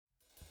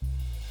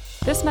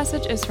This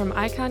message is from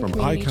Icon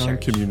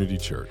Community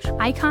Church.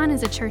 Icon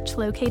is a church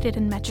located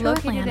in Metro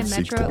Atlanta.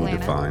 Seeks to be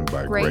defined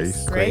by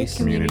grace,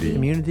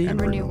 community, and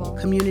renewal.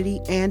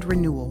 Community and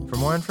renewal. For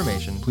more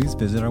information, please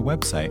visit our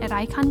website at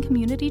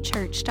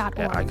iconcommunitychurch.org.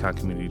 at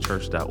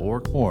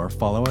iconcommunitychurch.org or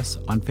follow us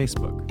on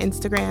Facebook,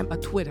 Instagram, or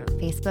Twitter.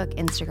 Facebook,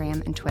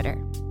 Instagram, and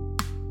Twitter.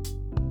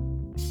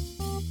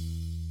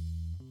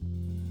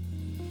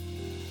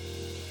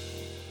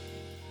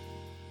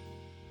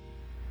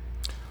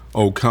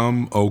 O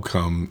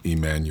come,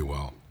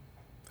 Emmanuel.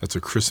 That's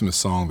a Christmas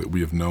song that we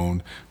have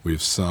known, we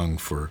have sung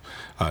for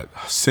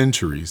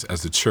centuries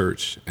as a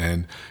church.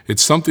 And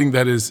it's something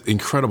that is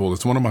incredible.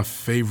 It's one of my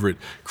favorite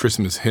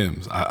Christmas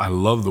hymns. I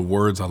love the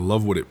words. I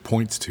love what it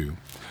points to.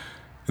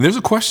 And there's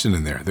a question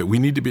in there that we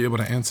need to be able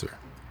to answer.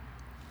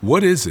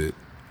 What is it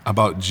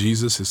about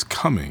Jesus'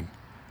 coming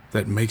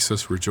that makes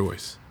us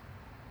rejoice?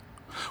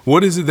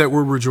 What is it that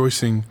we're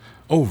rejoicing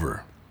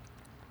over?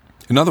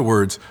 In other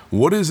words,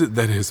 what is it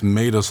that has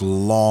made us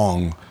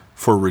long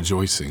for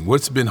rejoicing?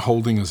 What's been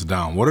holding us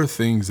down? What are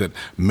things that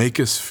make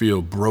us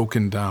feel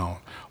broken down,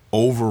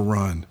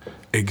 overrun,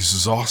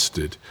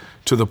 exhausted,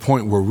 to the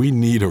point where we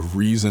need a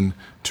reason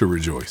to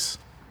rejoice?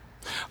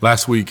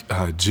 Last week,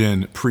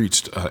 Jen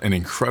preached an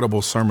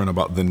incredible sermon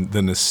about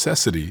the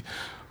necessity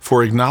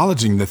for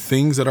acknowledging the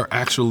things that are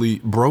actually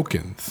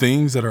broken,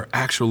 things that are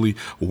actually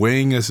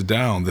weighing us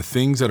down, the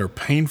things that are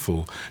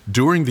painful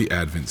during the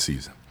Advent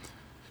season.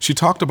 She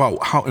talked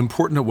about how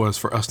important it was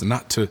for us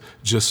not to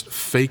just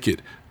fake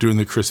it during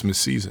the Christmas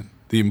season.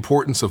 The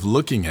importance of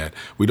looking at,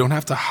 we don't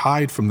have to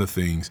hide from the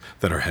things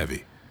that are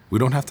heavy. We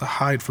don't have to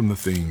hide from the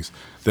things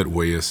that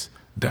weigh us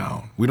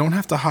down. We don't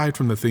have to hide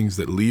from the things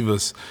that leave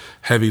us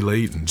heavy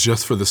laden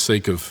just for the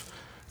sake of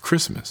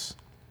Christmas.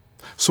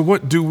 So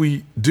what do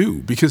we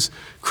do? Because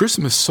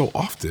Christmas so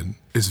often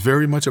is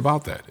very much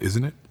about that,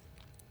 isn't it?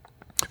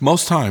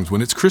 Most times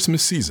when it's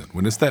Christmas season,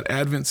 when it's that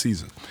Advent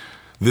season,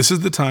 this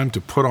is the time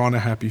to put on a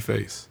happy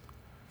face.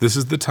 This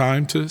is the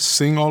time to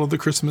sing all of the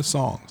Christmas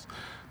songs.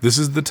 This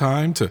is the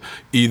time to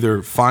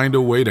either find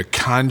a way to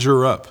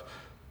conjure up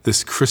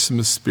this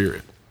Christmas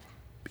spirit,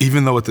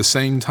 even though at the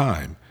same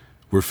time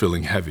we're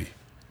feeling heavy,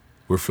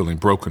 we're feeling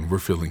broken, we're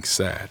feeling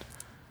sad.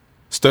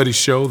 Studies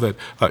show that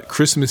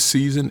Christmas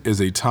season is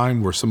a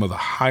time where some of the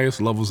highest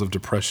levels of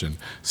depression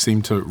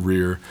seem to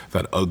rear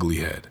that ugly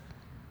head.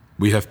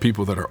 We have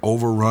people that are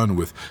overrun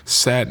with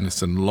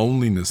sadness and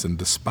loneliness and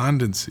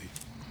despondency.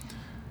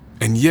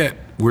 And yet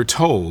we're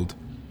told,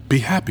 be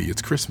happy,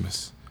 it's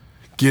Christmas.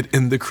 Get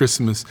in the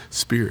Christmas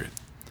spirit.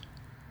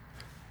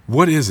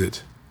 What is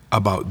it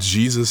about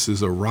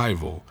Jesus'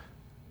 arrival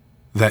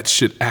that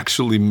should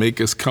actually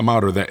make us come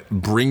out, or that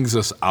brings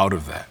us out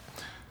of that?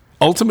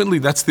 Ultimately,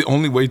 that's the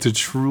only way to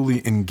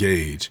truly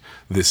engage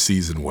this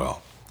season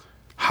well.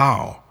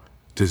 How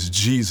does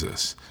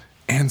Jesus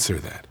answer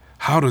that?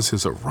 How does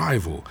his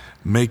arrival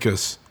make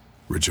us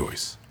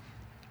rejoice?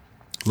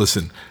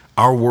 Listen,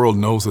 our world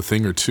knows a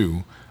thing or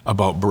two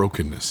about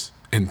brokenness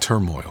and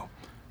turmoil.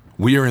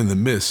 We are in the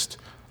midst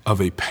of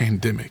a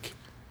pandemic.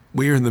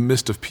 We are in the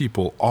midst of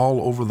people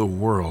all over the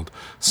world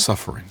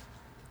suffering.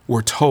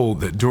 We're told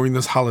that during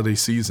this holiday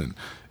season,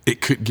 it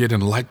could get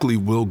and likely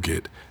will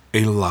get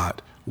a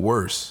lot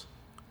worse.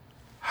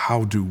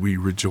 How do we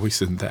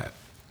rejoice in that?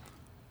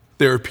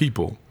 There are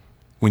people,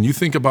 when you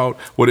think about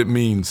what it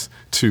means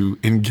to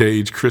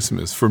engage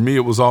Christmas, for me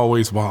it was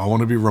always, wow, I want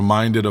to be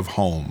reminded of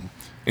home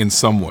in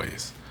some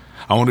ways.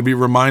 I want to be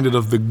reminded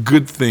of the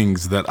good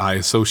things that I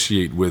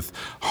associate with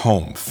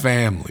home,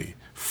 family,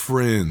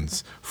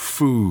 friends,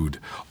 food,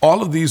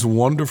 all of these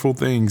wonderful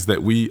things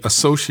that we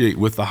associate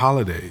with the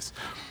holidays.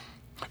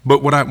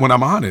 But when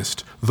I'm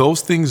honest,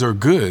 those things are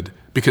good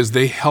because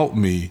they help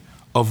me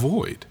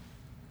avoid.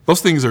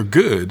 Those things are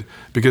good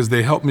because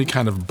they help me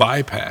kind of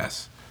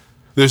bypass.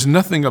 There's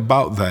nothing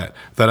about that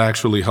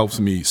actually helps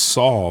me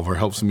solve or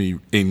helps me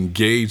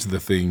engage the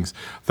things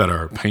that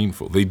are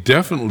painful. They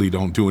definitely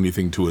don't do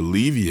anything to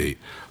alleviate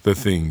the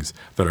things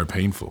that are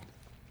painful.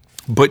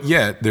 But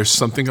yet, there's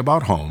something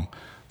about home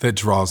that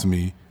draws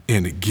me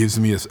in. It gives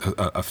me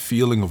a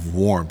feeling of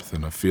warmth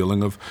and a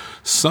feeling of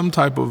some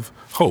type of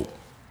hope.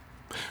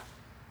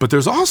 But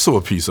there's also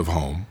a piece of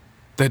home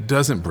that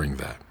doesn't bring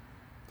that.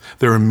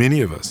 There are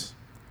many of us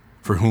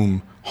for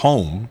whom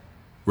home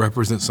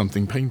represents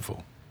something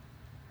painful.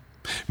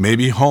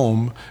 Maybe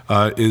home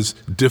is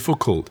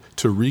difficult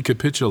to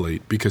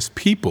recapitulate because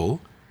people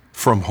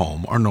from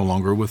home are no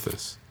longer with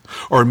us.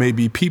 Or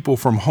maybe people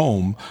from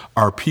home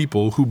are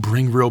people who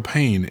bring real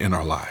pain in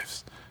our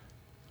lives.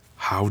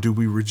 How do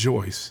we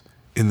rejoice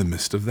in the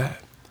midst of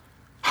that?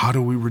 How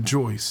do we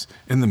rejoice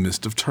in the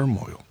midst of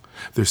turmoil?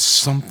 There's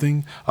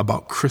something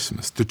about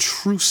Christmas, the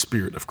true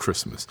spirit of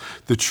Christmas,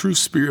 the true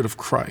spirit of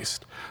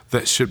Christ,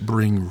 that should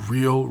bring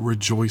real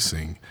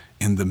rejoicing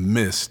in the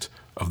midst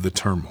of the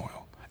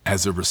turmoil,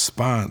 as a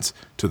response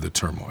to the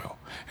turmoil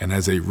and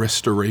as a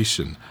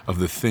restoration of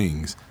the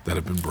things that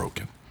have been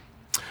broken.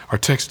 Our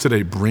text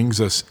today brings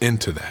us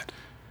into that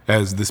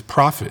as this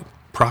prophet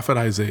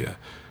Isaiah,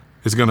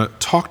 is going to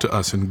talk to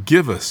us and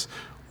give us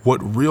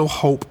what real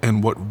hope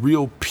and what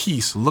real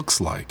peace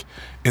looks like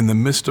in the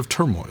midst of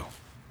turmoil.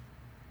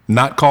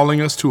 Not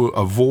calling us to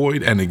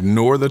avoid and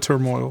ignore the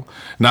turmoil,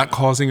 not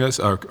causing us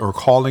or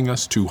calling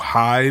us to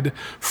hide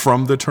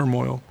from the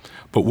turmoil,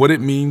 but what it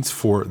means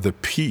for the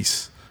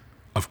peace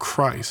of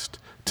Christ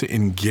to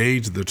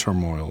engage the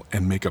turmoil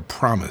and make a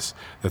promise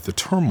that the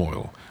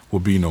turmoil will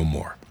be no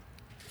more.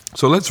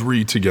 So let's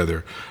read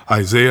together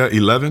Isaiah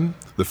 11,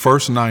 the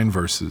first 9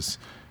 verses,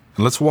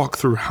 and let's walk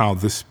through how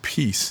this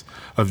peace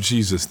of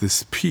Jesus,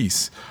 this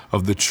peace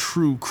of the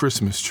true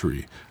Christmas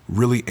tree,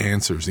 really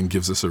answers and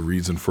gives us a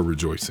reason for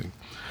rejoicing.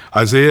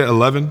 Isaiah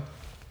 11,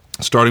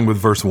 starting with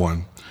verse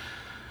 1.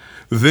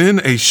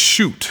 Then a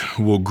shoot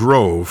will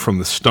grow from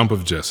the stump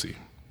of Jesse,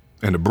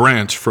 and a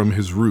branch from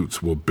his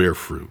roots will bear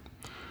fruit.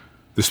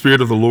 The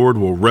Spirit of the Lord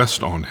will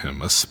rest on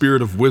him, a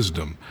spirit of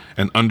wisdom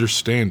and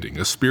understanding,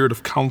 a spirit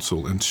of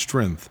counsel and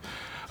strength,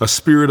 a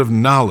spirit of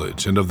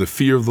knowledge and of the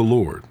fear of the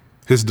Lord.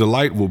 His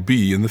delight will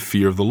be in the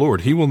fear of the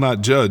Lord. He will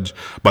not judge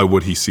by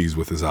what he sees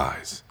with his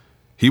eyes.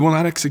 He will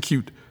not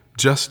execute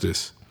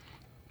justice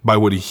by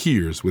what he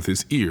hears with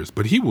his ears,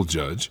 but he will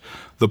judge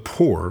the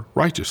poor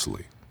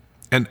righteously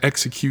and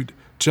execute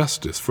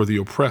justice for the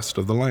oppressed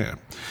of the land.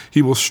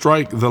 He will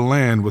strike the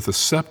land with a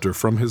scepter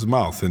from his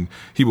mouth, and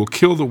he will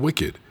kill the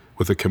wicked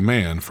with a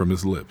command from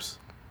his lips.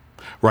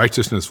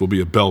 Righteousness will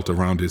be a belt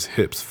around his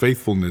hips.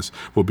 Faithfulness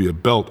will be a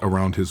belt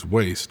around his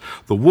waist.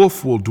 The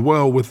wolf will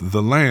dwell with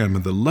the lamb,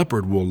 and the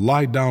leopard will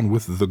lie down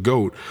with the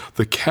goat.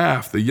 The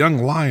calf, the young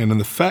lion, and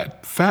the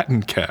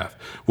fattened calf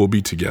will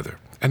be together,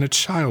 and a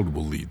child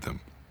will lead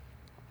them.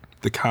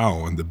 The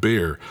cow and the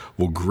bear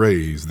will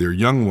graze. Their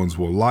young ones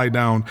will lie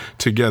down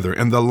together,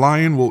 and the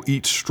lion will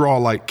eat straw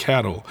like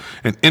cattle.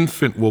 An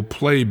infant will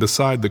play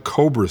beside the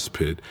cobra's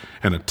pit,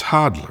 and a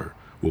toddler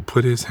will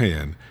put his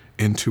hand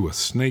into a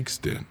snake's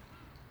den.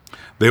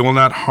 They will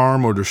not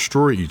harm or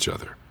destroy each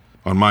other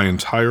on my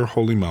entire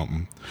holy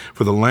mountain,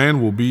 for the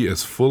land will be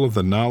as full of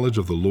the knowledge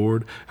of the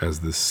Lord as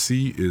the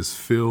sea is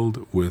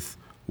filled with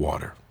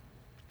water.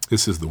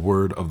 This is the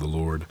word of the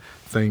Lord.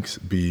 Thanks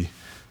be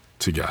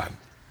to God.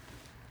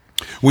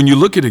 When you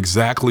look at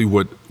exactly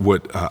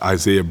what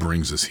Isaiah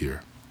brings us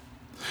here,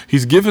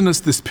 he's given us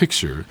this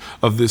picture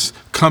of this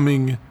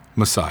coming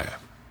Messiah.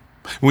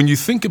 When you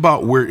think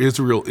about where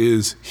Israel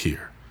is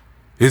here,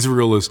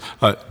 Israel is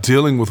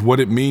dealing with what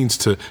it means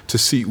to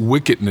see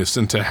wickedness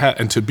and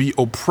to be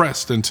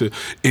oppressed and to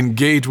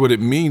engage what it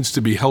means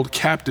to be held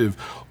captive.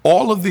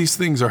 All of these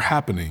things are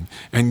happening,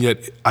 and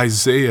yet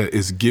Isaiah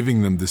is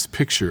giving them this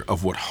picture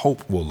of what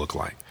hope will look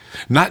like.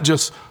 Not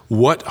just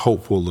what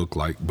hope will look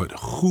like, but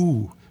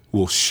who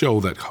will show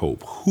that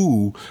hope,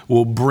 who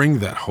will bring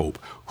that hope,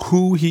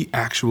 who he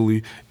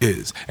actually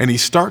is. And he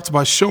starts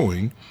by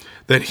showing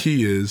that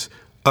he is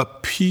a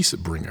peace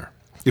bringer.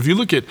 If you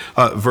look at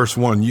verse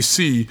 1, you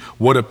see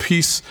what a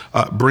peace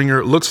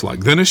bringer looks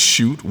like. Then a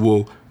shoot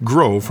will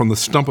grow from the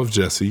stump of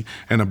Jesse,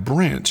 and a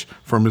branch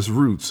from his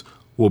roots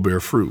will bear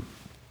fruit.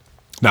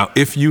 Now,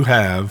 if you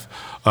have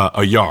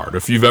a yard,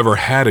 if you've ever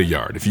had a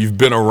yard, if you've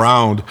been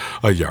around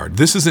a yard,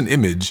 this is an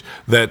image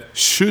that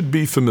should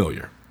be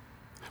familiar.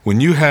 When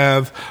you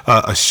have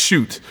a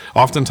shoot,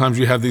 oftentimes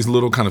you have these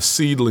little kind of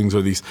seedlings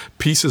or these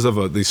pieces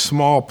of these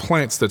small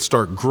plants that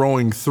start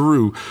growing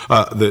through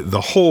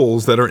the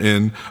holes that are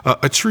in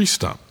a tree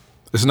stump.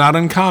 It's not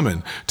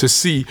uncommon to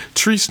see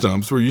tree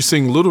stumps where you're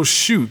seeing little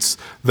shoots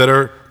that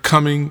are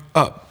coming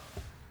up.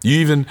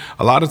 A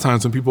lot of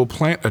times when people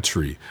plant a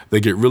tree,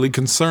 they get really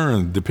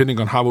concerned depending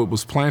on how it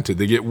was planted.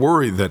 They get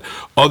worried that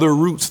other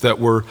roots that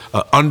were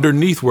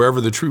underneath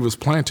wherever the tree was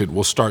planted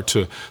will start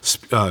to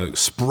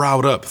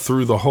sprout up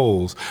through the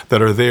holes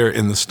that are there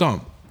in the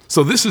stump.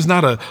 So this is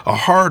not a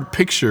hard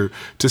picture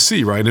to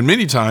see, right? And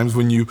many times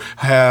when you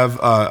have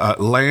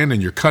land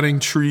and you're cutting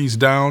trees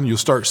down, you'll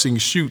start seeing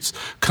shoots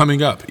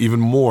coming up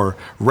even more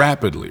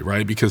rapidly,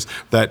 right? Because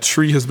that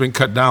tree has been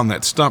cut down,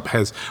 that stump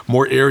has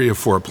more area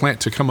for a plant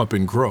to come up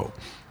and grow.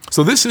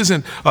 So this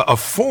isn't a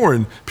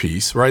foreign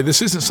piece, right?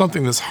 This isn't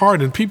something that's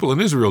hard, and people in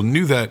Israel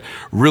knew that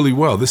really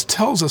well. This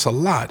tells us a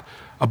lot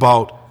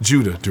about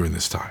Judah during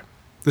this time.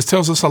 This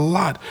tells us a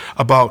lot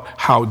about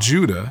how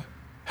Judah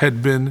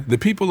the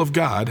people of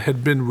God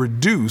had been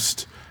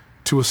reduced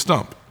to a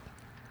stump.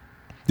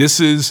 This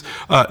is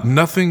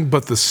nothing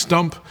but the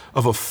stump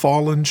of a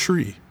fallen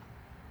tree.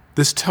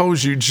 This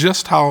tells you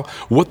just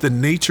what the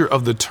nature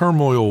of the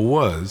turmoil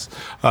was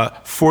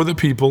for the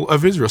people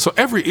of Israel. So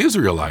every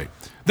Israelite,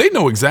 they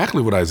know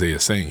exactly what Isaiah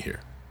is saying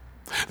here.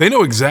 They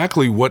know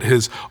exactly what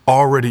has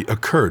already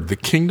occurred. The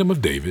kingdom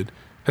of David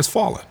has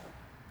fallen.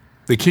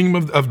 The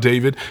kingdom of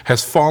David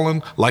has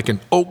fallen like an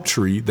oak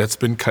tree that's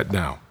been cut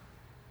down.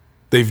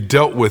 They've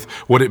dealt with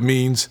what it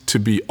means to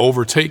be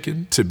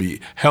overtaken, to be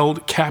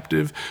held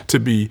captive, to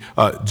be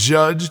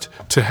judged,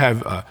 to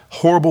have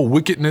horrible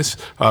wickedness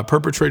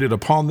perpetrated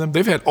upon them.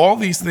 They've had all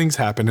these things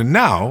happen, and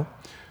now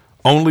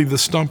only the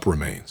stump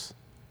remains.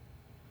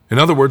 In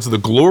other words, the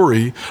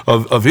glory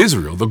of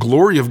Israel, the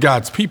glory of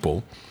God's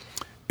people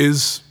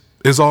is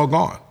all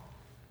gone.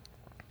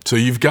 So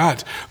you've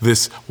got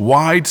this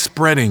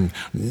wide-spreading,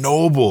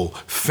 noble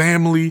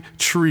family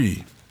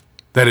tree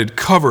that had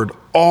covered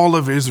all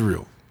of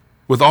Israel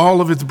with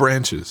all of its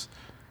branches.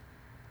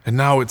 And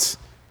now it's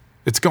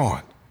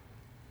gone.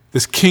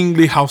 This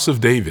kingly house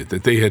of David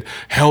that they had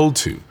held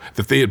to,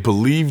 that they had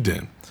believed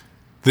in,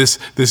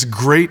 this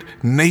great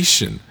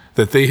nation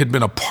that they had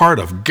been a part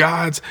of,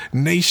 God's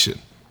nation,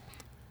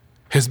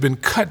 has been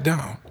cut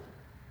down.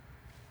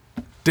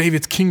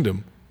 David's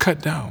kingdom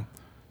cut down.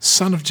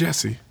 Son of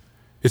Jesse.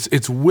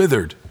 It's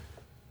withered,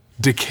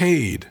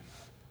 decayed,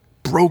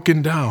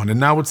 broken down, and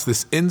now it's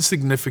this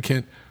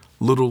insignificant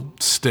little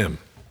stem.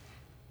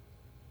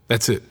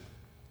 That's it.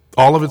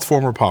 All of its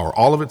former power,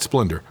 all of its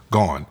splendor,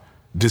 gone,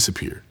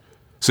 disappeared.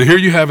 So here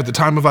you have at the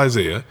time of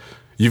Isaiah,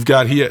 you've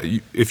got here,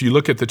 if you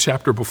look at the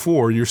chapter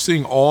before, you're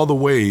seeing all the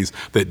ways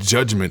that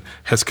judgment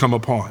has come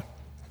upon.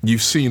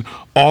 You've seen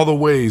all the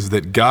ways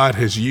that God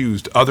has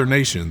used other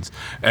nations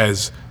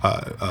as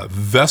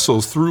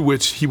vessels through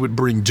which he would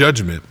bring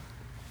judgment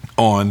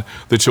on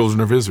the children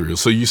of Israel.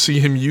 So you see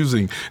him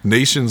using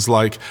nations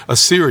like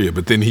Assyria,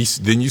 but then you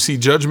see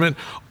judgment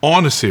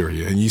on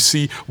Assyria, and you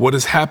see what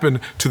has happened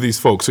to these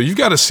folks. So you've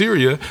got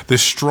Assyria,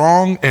 this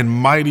strong and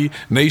mighty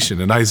nation.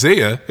 And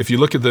Isaiah, if you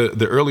look at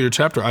the earlier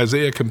chapter,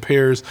 Isaiah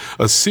compares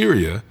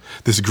Assyria,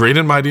 this great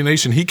and mighty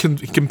nation, he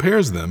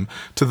compares them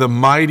to the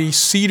mighty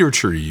cedar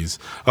trees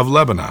of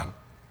Lebanon.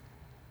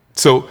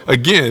 So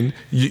again,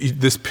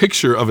 this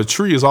picture of a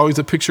tree is always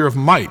a picture of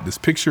might, this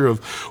picture of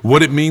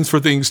what it means for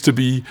things to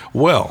be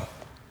well.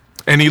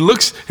 And he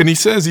looks and he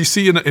says, you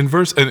see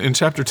in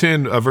chapter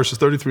 10, verses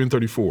 33 and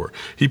 34,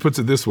 he puts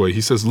it this way.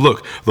 He says,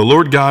 look, the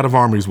Lord God of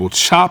armies will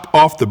chop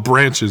off the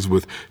branches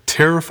with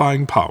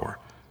terrifying power,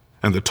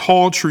 and the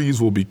tall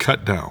trees will be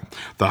cut down,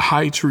 the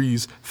high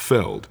trees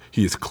felled.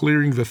 He is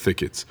clearing the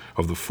thickets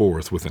of the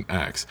forest with an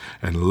axe,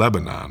 and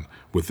Lebanon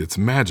with its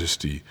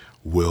majesty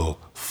will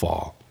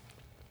fall.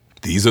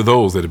 These are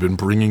those that have been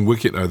bringing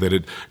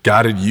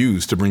God had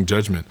used to bring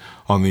judgment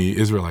on the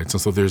Israelites.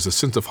 And so there's a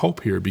sense of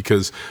hope here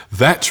because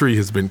that tree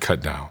has been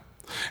cut down.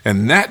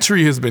 And that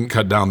tree has been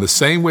cut down the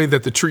same way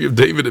that the tree of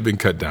David had been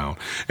cut down.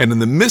 And in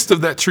the midst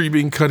of that tree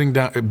being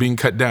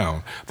cut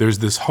down, there's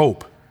this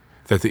hope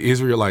that the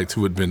Israelites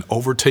who had been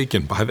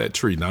overtaken by that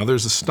tree, now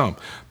there's a stump,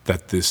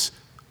 that this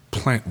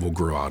plant will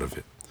grow out of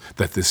it,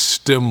 that this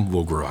stem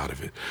will grow out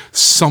of it.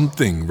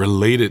 Something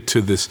related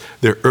to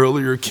their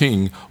earlier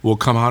king will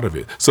come out of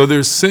it. So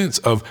there's sense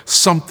of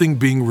something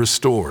being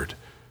restored.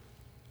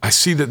 I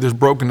see that there's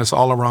brokenness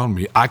all around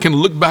me. I can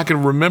look back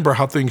and remember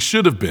how things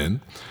should have been,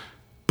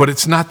 but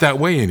it's not that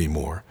way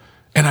anymore.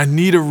 And I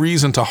need a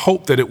reason to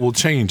hope that it will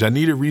change. I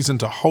need a reason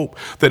to hope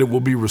that it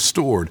will be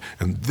restored.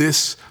 And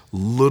this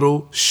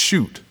little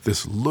shoot,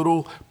 this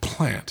little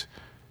plant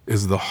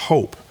is the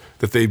hope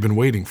that they've been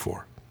waiting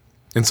for.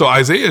 And so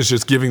Isaiah is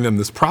just giving them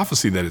this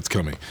prophecy that it's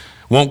coming.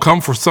 Won't come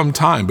for some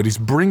time, but he's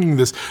bringing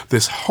this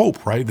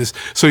hope, right?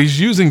 So he's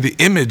using the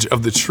image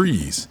of the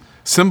trees,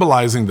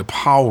 symbolizing the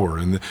power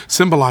and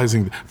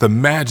symbolizing the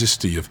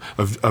majesty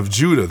of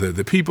Judah,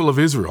 the people of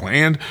Israel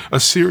and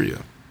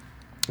Assyria.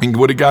 And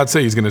what did God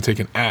say? He's going to take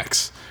an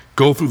axe,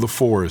 go through the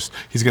forest.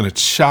 He's going to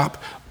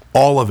chop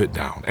all of it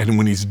down. And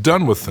when he's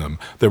done with them,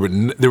 there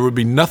would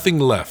be nothing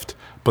left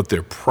but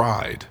their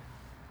pride.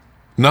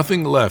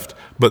 Nothing left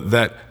but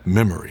that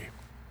memory.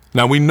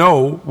 Now, we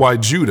know why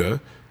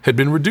Judah had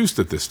been reduced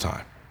at this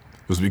time.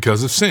 It was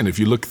because of sin. If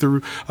you look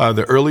through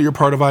the earlier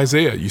part of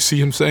Isaiah, you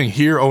see him saying,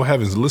 "Hear, O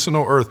heavens, listen,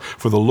 O earth,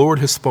 for the Lord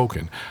has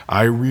spoken.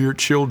 I reared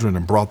children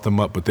and brought them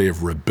up, but they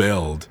have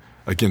rebelled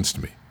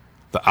against me.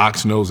 The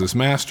ox knows his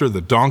master, the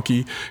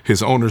donkey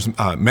his owner's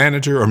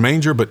manager or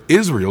manger, but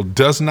Israel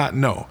does not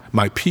know.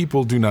 My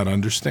people do not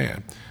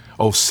understand.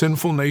 O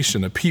sinful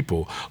nation, a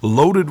people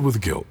loaded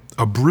with guilt,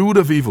 a brood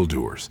of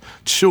evildoers,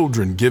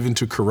 children given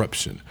to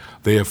corruption.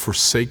 They have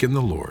forsaken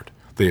the Lord.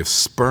 They have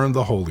spurned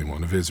the Holy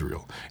One of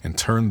Israel and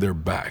turned their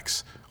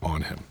backs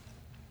on him."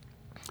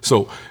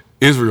 So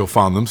Israel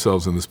found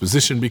themselves in this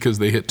position because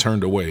they had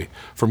turned away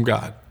from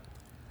God.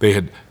 They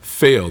had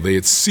failed. They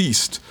had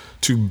ceased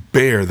to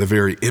bear the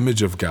very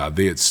image of God.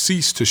 They had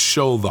ceased to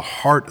show the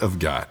heart of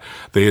God.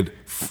 They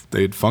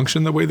had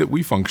functioned the way that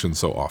we function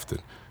so often.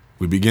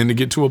 We begin to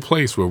get to a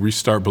place where we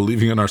start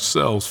believing in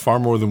ourselves far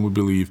more than we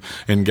believe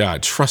in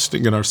God,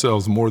 trusting in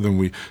ourselves more than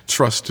we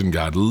trust in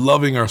God,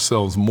 loving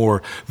ourselves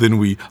more than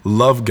we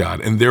love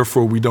God, and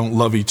therefore we don't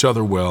love each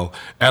other well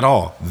at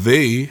all.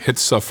 They had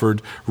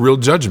suffered real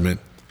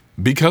judgment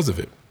because of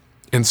it.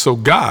 And so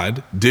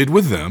God did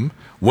with them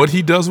what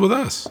he does with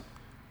us.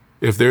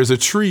 If there's a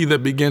tree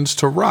that begins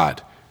to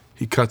rot,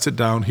 he cuts it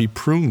down, he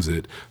prunes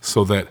it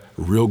so that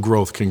real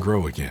growth can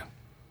grow again.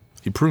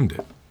 He pruned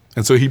it.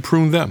 And so he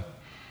pruned them.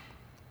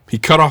 He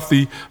cut off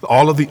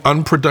all of the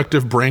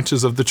unproductive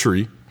branches of the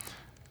tree,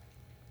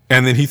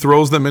 and then he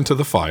throws them into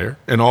the fire,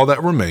 and all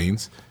that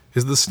remains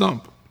is the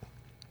stump.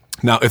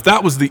 Now, if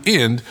that was the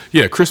end,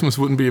 Christmas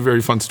wouldn't be a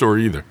very fun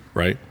story either,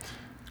 right?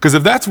 Because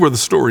if that's where the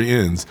story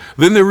ends,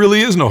 then there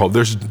really is no hope.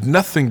 There's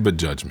nothing but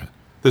judgment.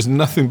 There's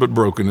nothing but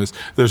brokenness.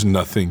 There's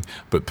nothing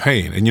but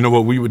pain. And you know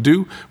what we would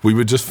do? We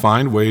would just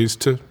find ways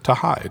to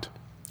hide.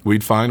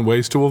 We'd find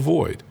ways to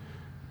avoid,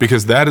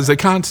 because that is a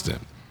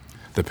constant.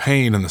 The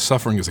pain and the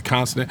suffering is a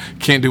constant.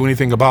 Can't do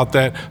anything about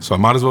that, so I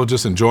might as well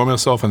just enjoy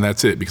myself, and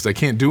that's it, because I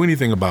can't do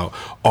anything about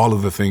all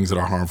of the things that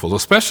are harmful,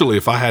 especially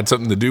if I had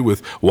something to do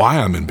with why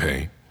I'm in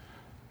pain.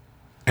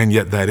 And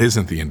yet that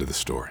isn't the end of the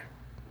story.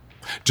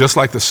 Just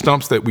like the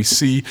stumps that we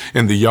see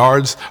in the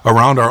yards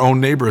around our own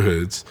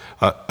neighborhoods,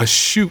 a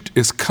shoot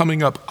is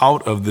coming up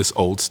out of this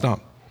old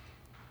stump.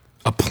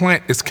 A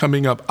plant is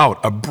coming up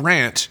out, a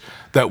branch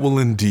that will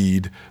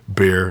indeed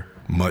bear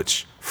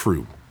much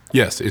fruit.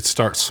 Yes, it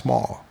starts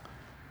small.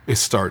 It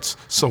starts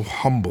so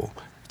humble.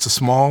 It's a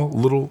small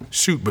little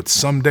shoot, but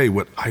someday,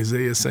 what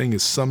Isaiah is saying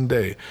is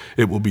someday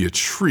it will be a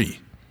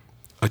tree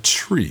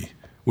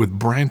with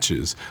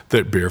branches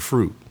that bear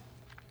fruit.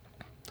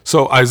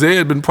 So Isaiah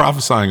had been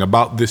prophesying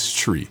about this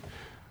tree,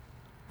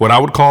 what I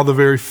would call the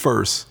very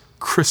first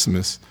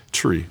Christmas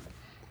tree.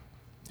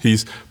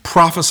 He's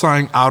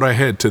prophesying out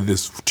ahead to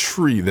this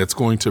tree that's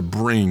going to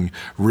bring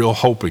real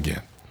hope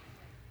again.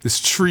 This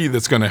tree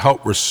that's going to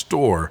help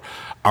restore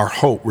our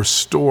hope,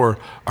 restore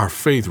our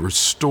faith,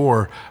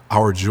 restore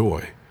our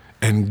joy,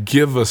 and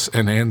give us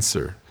an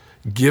answer.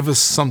 Give us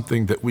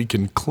something that we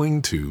can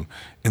cling to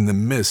in the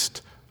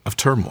midst of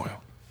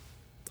turmoil.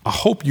 I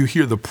hope you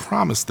hear the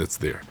promise that's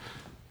there.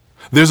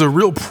 There's a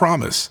real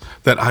promise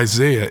that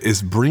Isaiah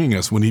is bringing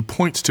us when he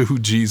points to who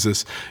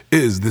Jesus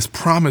is, this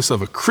promise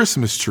of a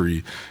Christmas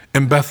tree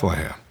in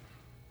Bethlehem.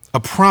 A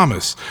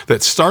promise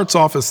that starts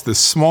off as this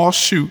small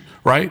shoot,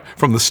 right,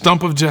 from the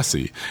stump of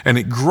Jesse, and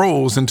it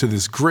grows into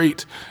this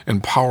great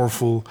and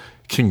powerful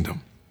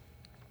kingdom.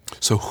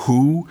 So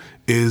who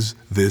is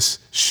this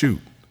shoot?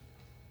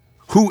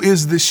 Who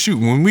is this shoot?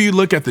 When we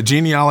look at the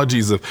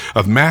genealogies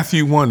of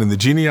Matthew 1 and the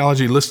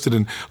genealogy listed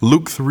in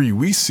Luke 3,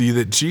 we see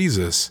that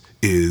Jesus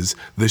is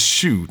the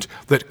shoot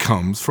that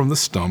comes from the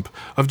stump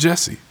of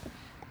Jesse.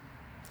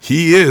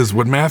 He is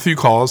what Matthew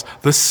calls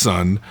the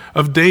son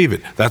of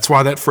David. That's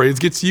why that phrase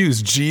gets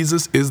used.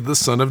 Jesus is the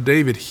son of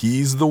David.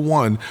 He's the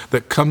one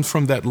that comes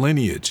from that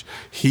lineage.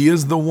 He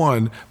is the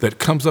one that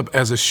comes up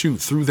as a shoot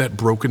through that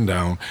broken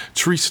down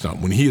tree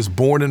stump. When he is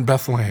born in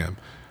Bethlehem,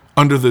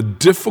 under the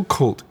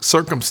difficult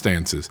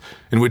circumstances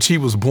in which he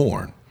was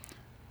born,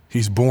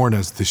 he's born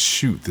as the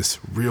shoot, this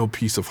real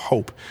piece of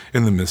hope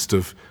in the midst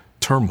of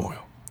turmoil.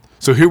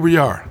 So here we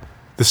are,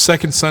 the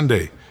second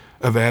Sunday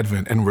of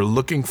Advent, and we're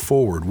looking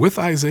forward with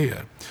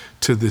Isaiah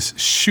to this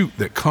shoot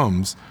that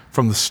comes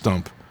from the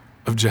stump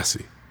of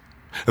Jesse.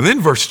 And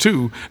then verse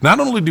 2, not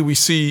only do we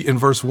see in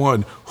verse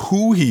 1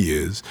 who he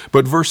is,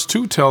 but verse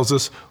 2 tells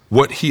us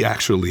what he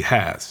actually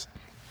has.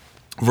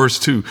 Verse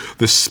 2,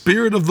 the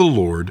Spirit of the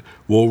Lord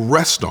will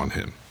rest on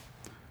him,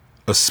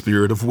 a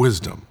spirit of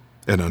wisdom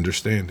and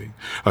understanding,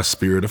 a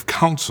spirit of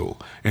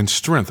counsel and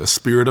strength, a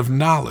spirit of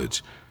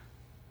knowledge,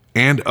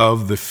 and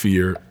of the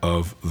fear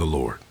of the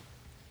Lord.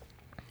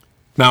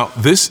 Now,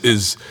 this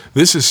is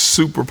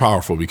super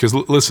powerful because,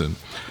 listen,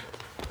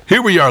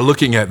 here we are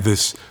looking at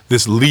this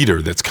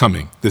leader that's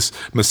coming, this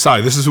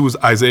Messiah. This is who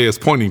Isaiah is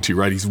pointing to,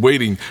 right? He's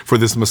waiting for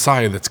this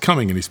Messiah that's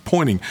coming, and he's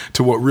pointing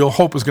to what real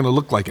hope is going to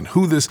look like and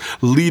who this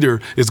leader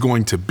is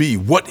going to be,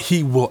 what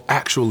he will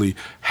actually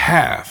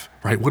have,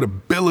 right? What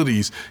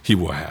abilities he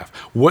will have,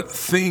 what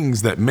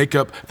things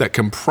that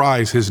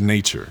comprise his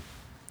nature.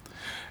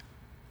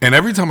 And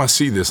every time I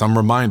see this, I'm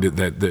reminded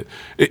that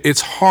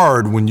it's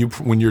hard when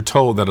you're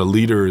told that a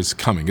leader is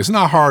coming. It's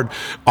not hard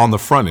on the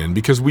front end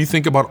because we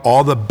think about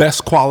all the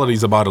best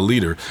qualities about a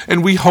leader,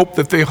 and we hope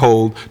that they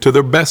hold to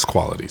their best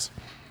qualities.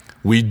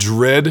 We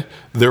dread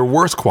their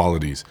worst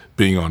qualities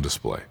being on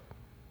display.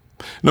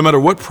 No matter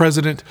what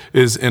president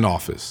is in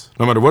office,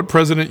 no matter what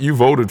president you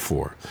voted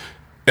for,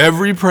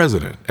 every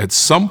president at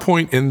some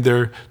point in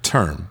their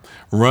term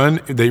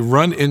they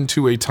run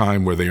into a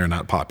time where they are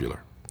not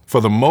popular. For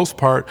the most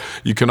part,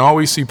 you can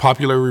always see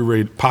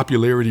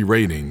popularity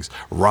ratings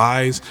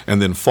rise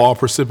and then fall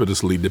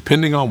precipitously,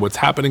 depending on what's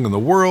happening in the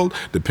world,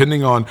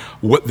 depending on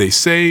what they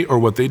say or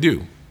what they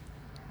do.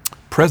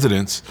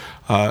 Presidents,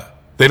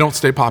 they don't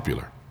stay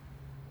popular.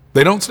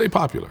 They don't stay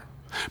popular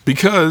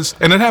because,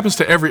 and it happens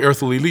to every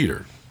earthly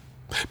leader,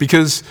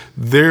 because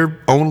they're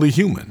only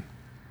human.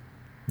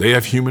 They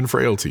have human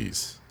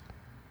frailties.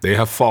 They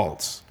have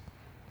faults.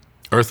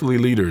 Earthly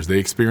leaders, they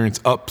experience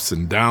ups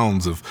and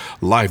downs of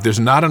life. There's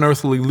not an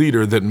earthly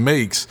leader that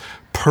makes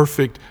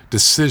perfect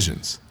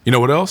decisions. You know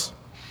what else?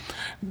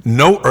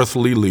 No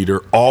earthly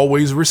leader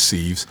always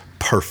receives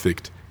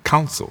perfect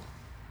counsel.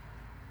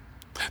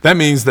 That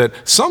means that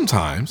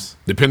sometimes,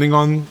 depending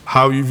on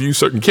how you view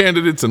certain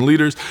candidates and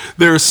leaders,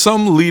 there are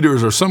some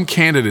leaders or some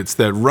candidates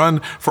that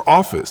run for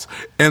office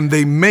and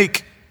they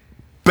make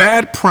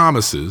bad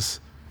promises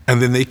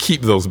and then they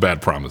keep those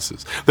bad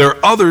promises. There are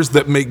others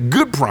that make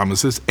good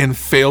promises and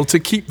fail to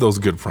keep those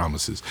good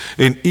promises.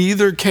 In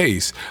either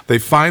case, they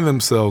find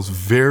themselves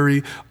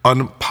very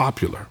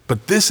unpopular.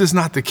 But this is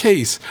not the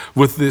case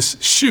with this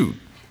shoot.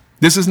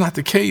 This is not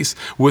the case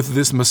with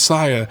this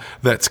Messiah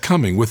that's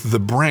coming, with the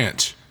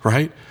branch,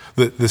 right?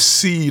 the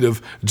seed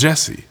of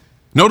Jesse.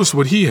 Notice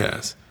what he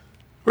has.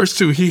 Verse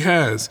 2, he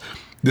has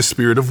the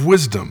spirit of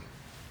wisdom,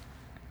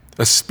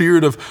 a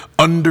spirit of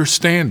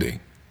understanding,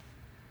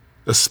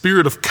 a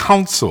spirit of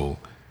counsel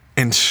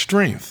and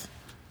strength,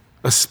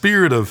 a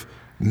spirit of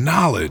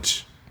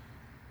knowledge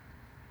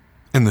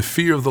and the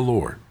fear of the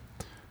Lord.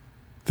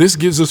 This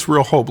gives us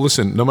real hope.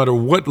 Listen, no matter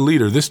what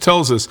leader, this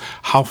tells us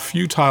how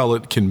futile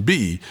it can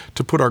be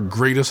to put our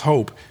greatest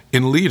hope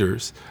in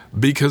leaders,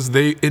 because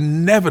they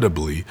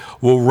inevitably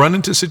will run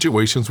into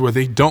situations where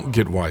they don't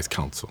get wise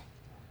counsel.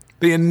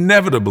 They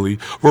inevitably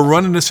will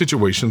run into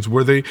situations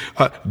where they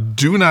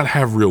do not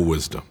have real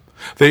wisdom.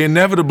 They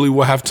inevitably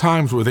will have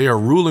times where they are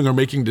ruling or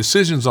making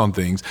decisions on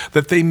things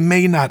that they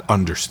may not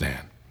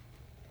understand.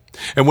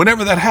 And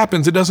whenever that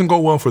happens, it doesn't go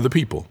well for the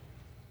people.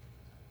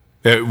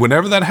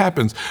 Whenever that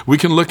happens, we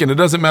can look, and it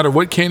doesn't matter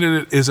what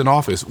candidate is in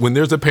office. When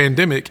there's a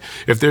pandemic,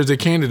 if there's a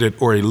candidate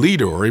or a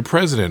leader or a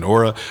president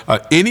or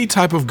any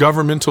type of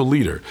governmental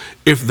leader,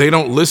 if they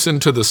don't listen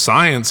to the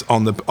science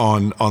on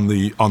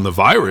the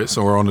virus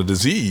or on a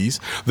disease,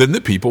 then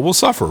the people will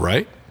suffer,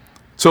 right?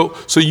 So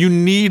you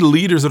need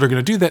leaders that are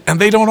going to do that,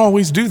 and they don't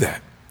always do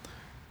that.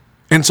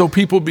 And so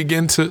people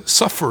begin to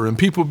suffer, and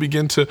people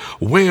begin to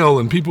wail,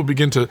 and people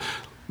begin to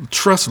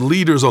trust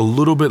leaders a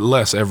little bit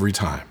less every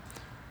time.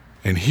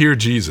 And here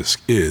Jesus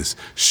is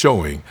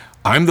showing,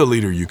 I'm the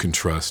leader you can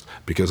trust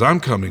because I'm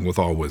coming with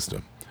all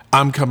wisdom.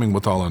 I'm coming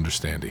with all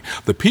understanding.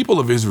 The people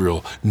of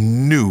Israel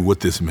knew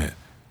what this meant.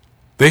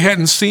 They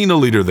hadn't seen a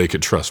leader they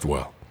could trust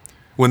well.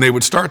 When they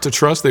would start to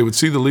trust, they would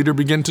see the leader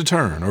begin to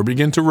turn or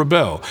begin to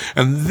rebel.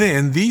 And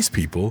then these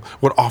people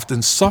would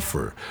often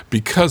suffer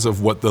because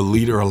of what the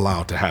leader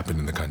allowed to happen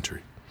in the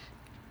country.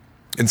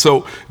 And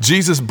so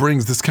Jesus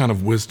brings this kind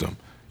of wisdom.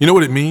 You know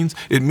what it means?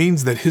 It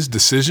means that his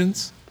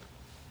decisions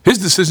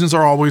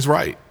are always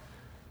right.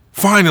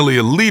 Finally,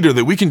 a leader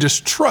that we can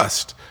just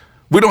trust.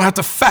 We don't have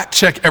to fact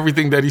check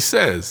everything that he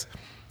says.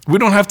 We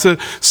don't have to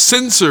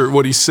censor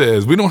what he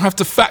says. We don't have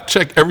to fact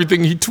check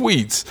everything he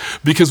tweets,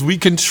 because we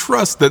can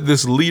trust that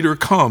this leader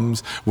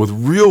comes with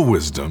real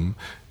wisdom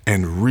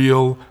and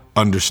real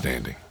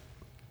understanding.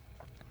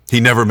 He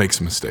never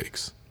makes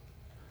mistakes.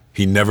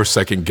 He never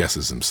second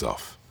guesses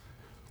himself.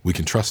 We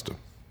can trust him.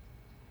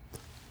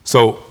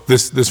 So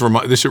this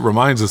shit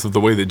reminds us of the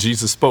way that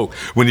Jesus spoke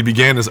when he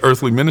began his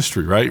earthly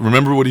ministry, right?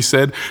 Remember what he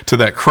said to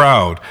that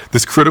crowd,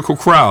 this critical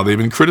crowd. They've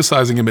been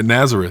criticizing him at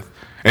Nazareth.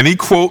 And he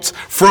quotes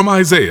from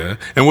Isaiah.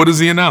 And what does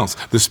he announce?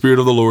 The Spirit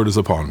of the Lord is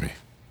upon me.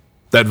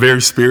 That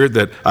very Spirit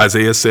that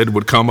Isaiah said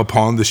would come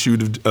upon the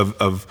shoot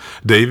of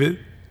David,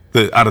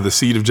 out of the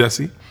seed of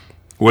Jesse.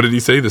 What did he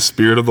say? The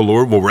Spirit of the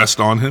Lord will rest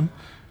on him.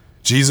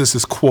 Jesus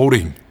is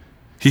quoting.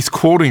 He's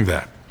quoting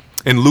that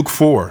in Luke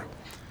 4.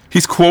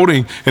 He's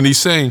quoting and he's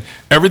saying,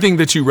 everything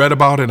that you read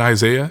about in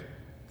Isaiah,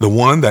 the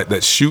one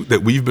that shoot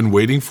that we've been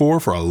waiting for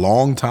a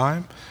long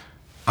time,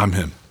 I'm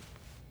him.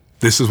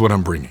 This is what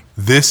I'm bringing.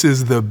 This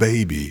is the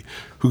baby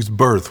whose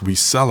birth we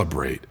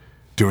celebrate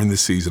during the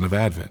season of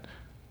Advent.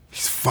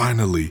 He's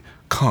finally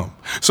come.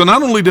 So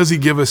not only does he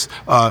give us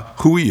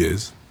who he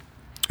is,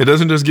 it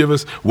doesn't just give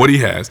us what he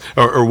has,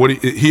 or what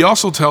he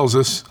also tells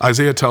us,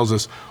 Isaiah tells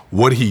us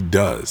what he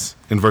does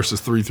in verses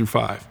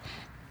 3-5.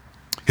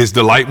 His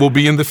delight will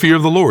be in the fear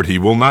of the Lord. He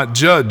will not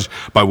judge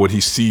by what he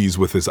sees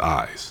with his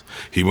eyes.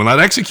 He will not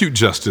execute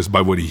justice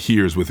by what he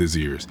hears with his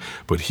ears,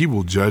 but he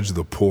will judge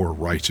the poor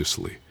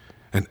righteously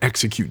and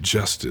execute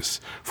justice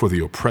for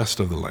the oppressed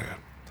of the land.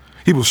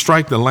 He will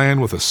strike the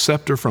land with a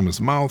scepter from his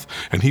mouth,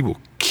 and he will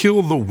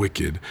kill the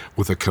wicked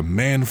with a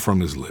command from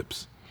his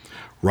lips.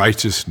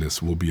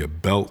 Righteousness will be a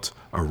belt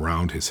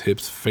around his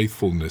hips.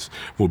 Faithfulness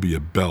will be a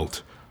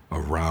belt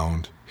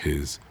around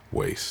his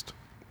waist.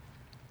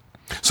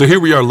 So here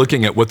we are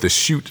looking at what the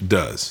shoot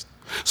does.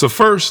 So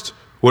first,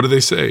 what do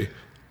they say?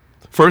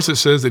 First, it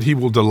says that he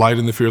will delight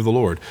in the fear of the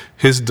Lord.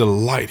 His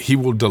delight, he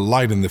will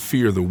delight in the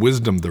fear, the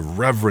wisdom, the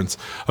reverence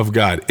of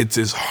God. It's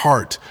his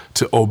heart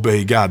to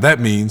obey God.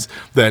 That means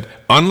that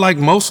unlike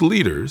most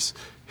leaders,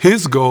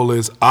 his goal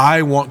is,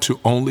 I want to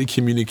only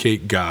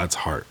communicate God's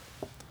heart.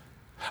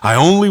 I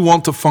only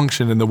want to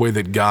function in the way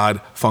that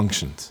God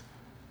functions.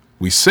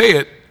 We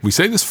say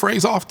this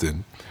phrase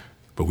often,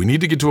 but we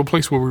need to get to a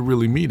place where we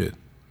really mean it.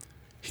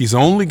 He's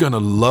only going to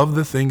love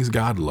the things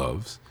God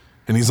loves,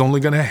 and he's only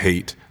going to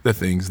hate the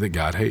things that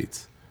God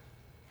hates.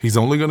 He's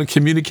only going to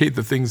communicate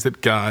the things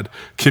that God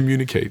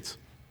communicates.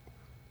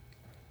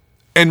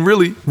 And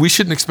really, we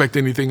shouldn't expect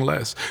anything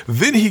less.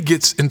 Then he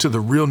gets into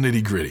the real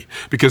nitty-gritty,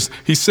 because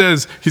he's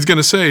going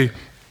to say,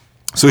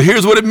 so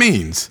here's what it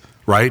means,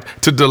 right?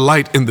 To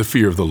delight in the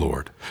fear of the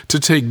Lord, to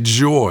take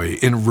joy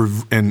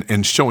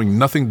in showing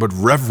nothing but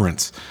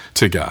reverence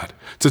to God,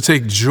 to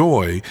take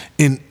joy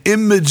in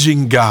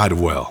imaging God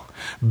well,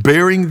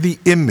 bearing the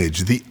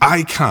image, the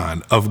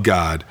icon of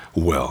God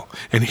well.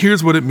 And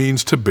here's what it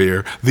means to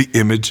bear the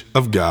image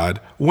of God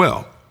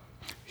well.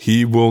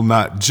 He will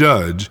not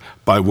judge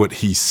by what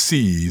he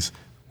sees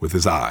with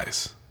his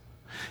eyes.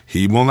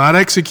 He will not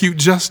execute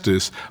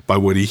justice by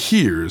what he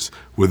hears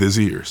with his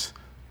ears.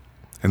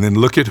 And then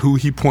look at who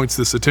he points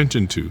this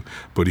attention to.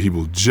 But he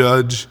will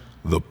judge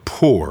the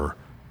poor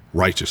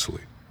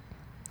righteously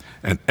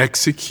and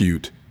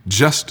execute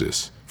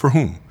justice for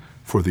whom?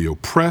 For the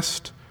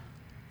oppressed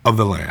of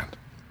the land.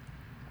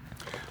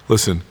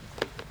 Listen,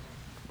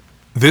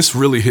 this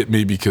really hit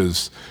me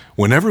because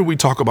whenever we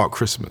talk about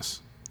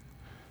Christmas,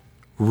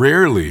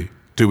 rarely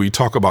do we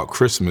talk about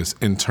Christmas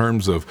in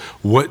terms of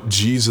what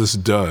Jesus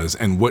does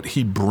and what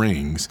he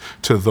brings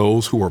to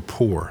those who are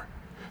poor,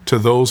 to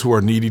those who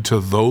are needy, to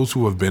those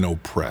who have been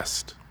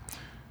oppressed.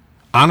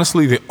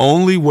 Honestly, the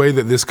only way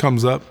that this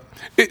comes up,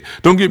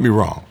 don't get me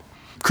wrong,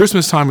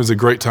 Christmas time is a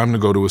great time to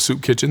go to a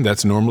soup kitchen.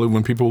 That's normally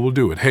when people will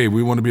do it. Hey,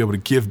 we want to be able to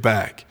give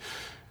back.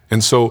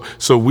 And so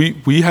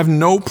we have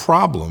no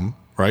problem,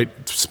 right,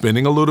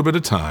 spending a little bit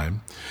of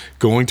time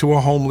going to a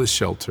homeless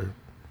shelter,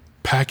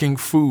 packing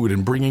food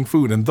and bringing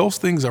food. And those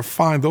things are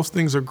fine. Those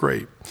things are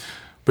great.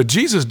 But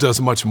Jesus does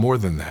much more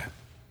than that.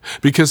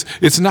 Because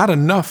it's not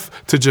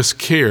enough to just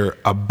care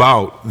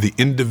about the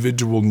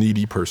individual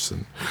needy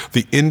person,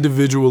 the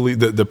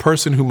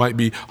person who might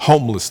be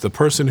homeless, the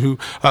person who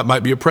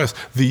might be oppressed,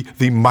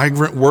 the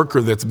migrant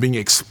worker that's being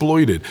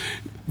exploited.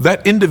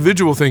 That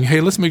individual thing,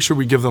 hey, let's make sure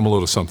we give them a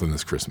little something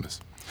this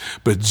Christmas.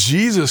 But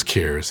Jesus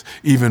cares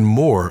even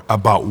more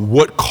about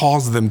what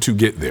caused them to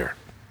get there.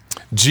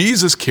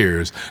 Jesus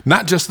cares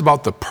not just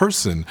about the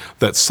person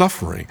that's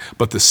suffering,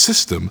 but the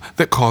system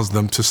that caused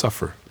them to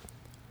suffer.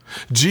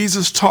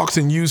 Jesus talks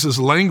and uses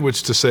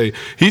language to say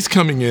he's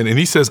coming in and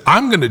he says,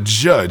 I'm going to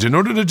judge. In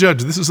order to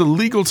judge, this is a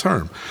legal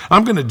term.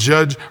 I'm going to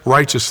judge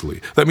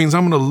righteously. That means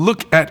I'm going to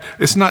look at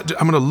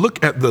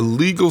the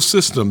legal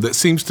system that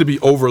seems to be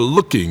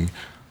overlooking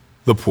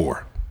the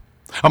poor.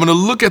 I'm going to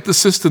look at the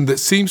system that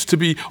seems to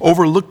be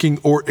overlooking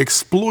or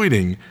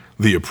exploiting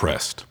the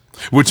oppressed,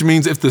 which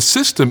means if the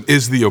system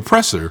is the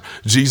oppressor,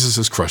 Jesus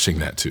is crushing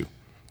that too.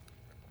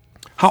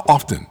 How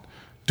often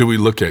do we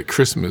look at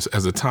Christmas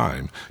as a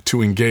time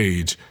to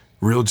engage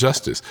real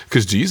justice?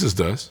 Because Jesus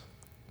does.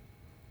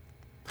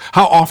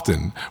 How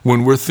often,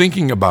 when we're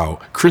thinking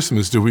about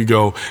Christmas, do we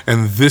go,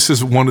 and this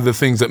is one of the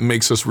things that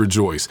makes us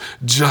rejoice.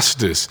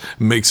 Justice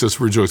makes us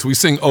rejoice. We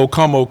sing, O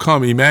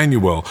come,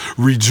 Emmanuel.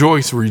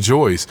 Rejoice,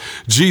 rejoice.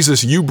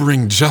 Jesus, you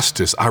bring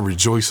justice. I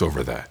rejoice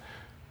over that.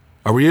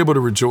 Are we able to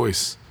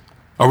rejoice?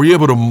 Are we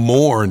able to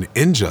mourn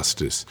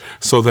injustice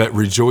so that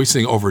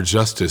rejoicing over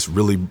justice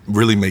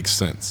really makes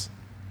sense?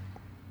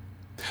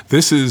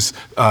 This is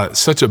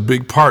such a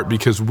big part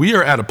because we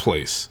are at a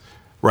place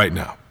right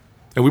now,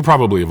 and we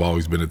probably have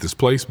always been at this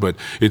place, but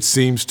it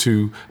seems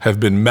to have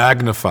been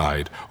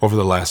magnified over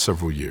the last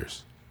several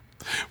years.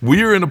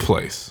 We are in a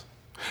place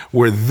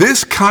where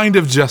this kind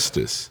of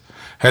justice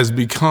has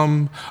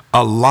become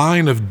a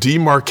line of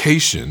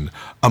demarcation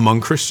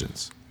among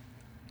Christians.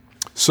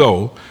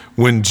 So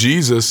when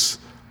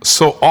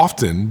so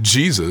often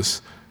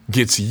Jesus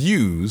gets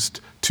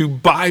used to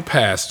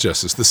bypass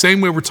justice. The same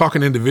way we're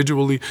talking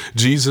individually,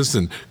 Jesus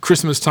and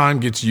Christmas time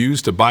gets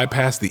used to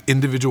bypass the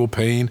individual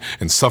pain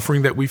and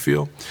suffering that we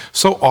feel.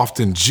 So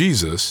often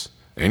Jesus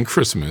and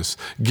Christmas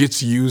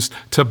gets used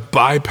to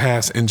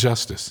bypass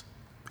injustice.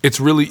 It's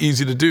really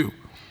easy to do.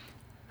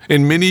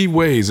 In many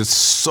ways, it's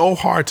so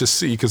hard to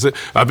see because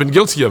I've been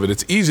guilty of it.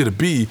 It's easy to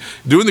be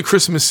during the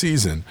Christmas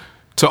season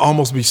to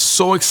almost be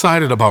so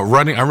excited about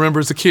running. I remember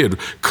as a kid,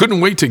 couldn't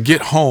wait to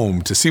get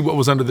home to see what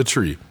was under the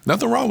tree.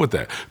 Nothing wrong with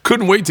that.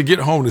 Couldn't wait to get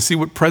home to see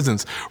what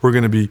presents were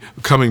going to be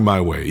coming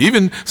my way.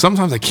 Even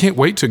sometimes I can't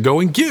wait to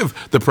go and give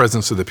the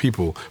presents to the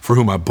people for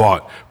whom I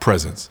bought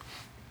presents.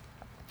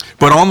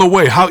 But on the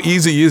way, how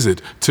easy is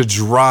it to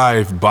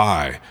drive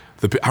by?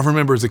 I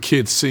remember as a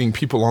kid seeing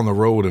people on the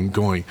road and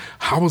going,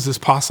 how is this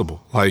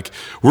possible? Like,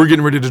 we're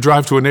getting ready to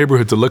drive to a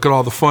neighborhood to look at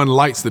all the fun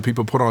lights that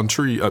people put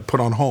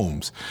on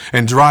homes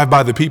and drive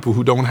by the people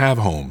who don't have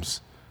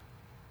homes.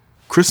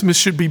 Christmas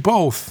should be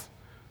both.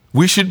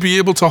 We should be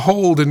able to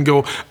hold and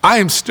go, I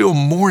am still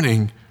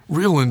mourning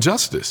real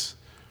injustice.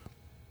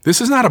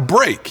 This is not a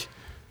break.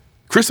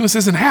 Christmas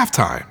isn't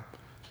halftime.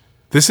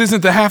 This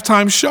isn't the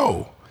halftime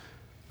show.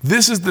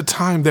 This is the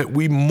time that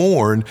we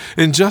mourn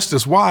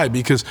injustice. Why?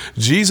 Because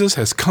Jesus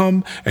has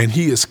come and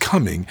he is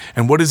coming.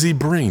 And what does he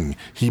bring?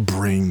 He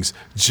brings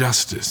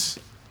justice.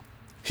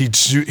 He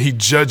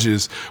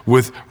judges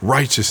with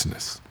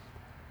righteousness.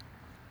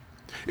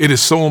 It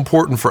is so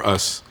important for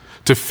us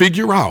to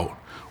figure out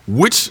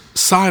which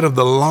side of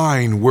the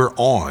line we're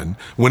on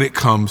when it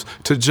comes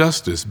to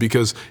justice.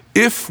 Because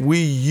if we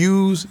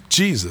use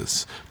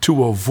Jesus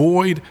to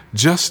avoid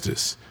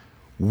justice,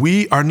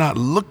 we are not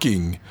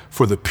looking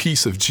for the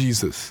peace of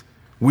Jesus.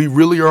 We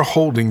really are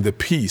holding the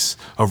peace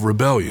of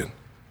rebellion.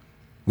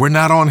 We're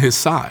not on his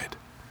side.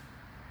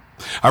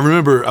 I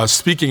remember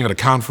speaking at a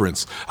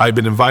conference. I had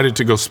been invited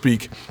to go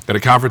speak at a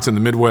conference in the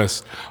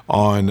Midwest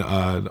on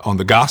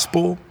the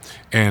gospel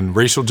and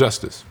racial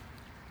justice.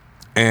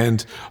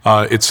 And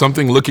it's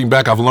something, looking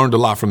back, I've learned a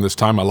lot from this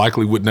time. I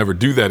likely would never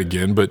do that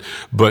again.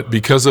 But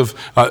because of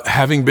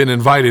having been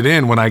invited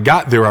in, when I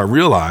got there, I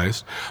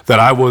realized that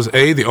I was,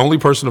 the only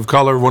person of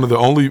color, one of the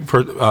only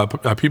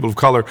people of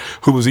color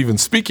who was even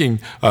speaking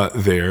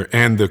there.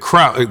 And the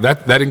crowd,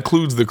 that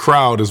includes the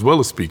crowd as well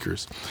as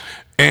speakers.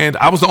 And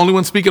I was the only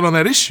one speaking on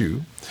that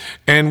issue,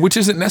 and which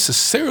isn't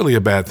necessarily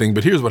a bad thing.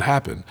 But here's what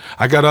happened.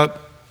 I got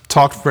up,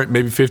 talked for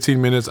maybe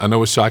 15 minutes. I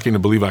know it's shocking to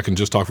believe I can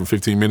just talk for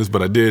 15 minutes,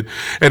 but I did.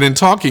 And in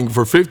talking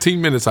for 15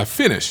 minutes, I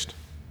finished.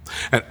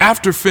 And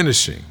after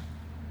finishing,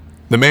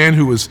 the man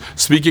who was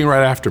speaking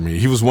right after me,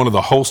 he was one of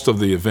the hosts of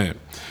the event.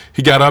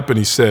 He got up and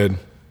he said,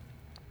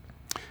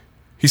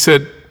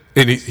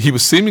 and he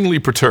was seemingly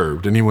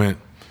perturbed, and he went,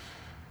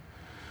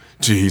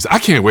 "Geez, I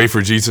can't wait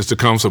for Jesus to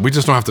come so we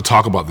just don't have to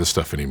talk about this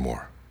stuff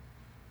anymore."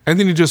 And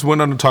then he just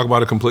went on to talk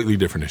about a completely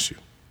different issue.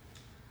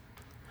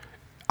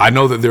 I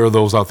know that there are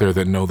those out there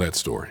that know that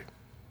story.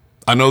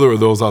 I know there are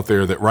those out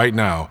there that right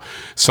now,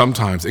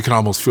 sometimes it can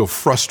almost feel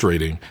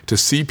frustrating to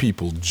see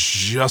people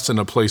just in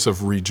a place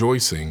of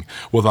rejoicing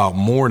without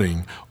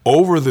mourning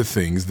over the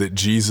things that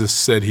Jesus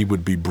said he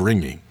would be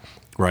bringing,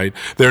 right?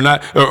 They're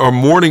not, or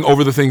mourning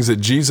over the things that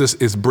Jesus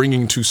is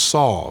bringing to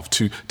solve,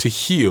 to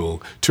heal,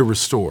 to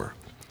restore.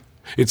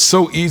 It's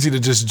so easy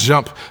to just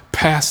jump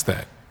past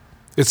that.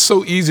 It's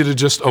so easy to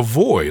just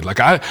avoid.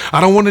 Like, I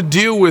don't want to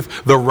deal with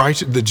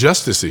the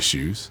justice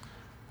issues.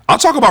 I'll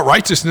talk about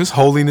righteousness,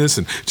 holiness,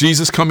 and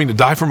Jesus coming to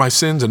die for my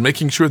sins and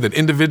making sure that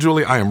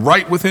individually I am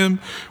right with him,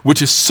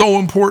 which is so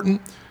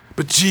important.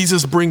 But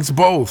Jesus brings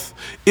both.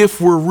 If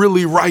we're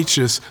really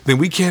righteous, then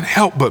we can't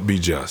help but be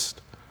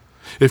just.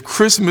 If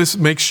Christmas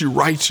makes you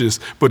righteous,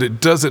 but it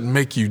doesn't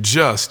make you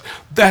just,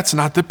 that's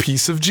not the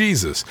piece of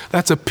Jesus.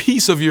 That's a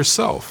piece of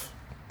yourself.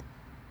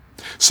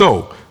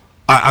 So,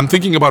 I'm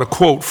thinking about a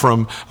quote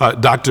from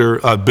Dr.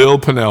 Bill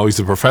Pannell. He's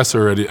a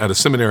professor at a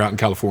seminary out in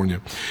California.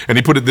 And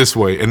he put it this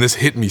way, and this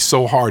hit me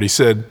so hard. He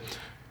said,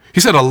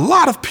 a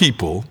lot of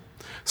people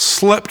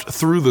slept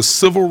through the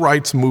civil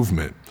rights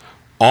movement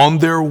on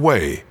their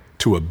way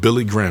to a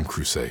Billy Graham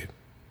crusade.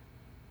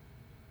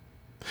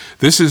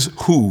 This is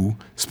who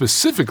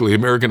specifically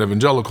American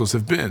evangelicals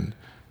have been.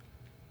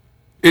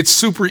 It's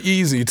super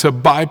easy to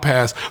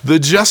bypass the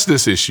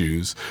justice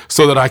issues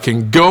so that I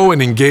can go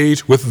and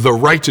engage with the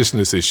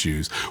righteousness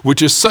issues,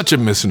 which is such a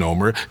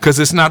misnomer because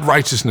it's not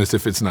righteousness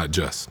if it's not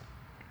just.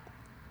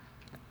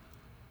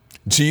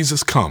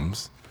 Jesus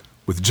comes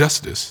with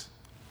justice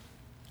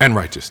and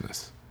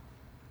righteousness.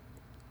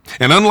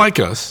 And unlike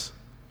us,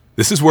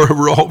 this is where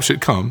real hope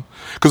should come.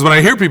 Because when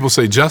I hear people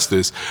say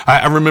justice,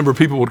 I remember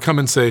people would come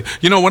and say,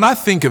 when I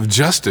think of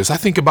justice, I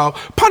think about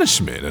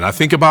punishment, and I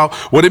think about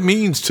what it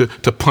means to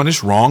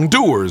punish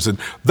wrongdoers. And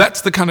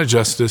that's the kind of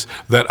justice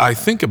that I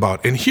think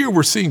about. And here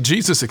we're seeing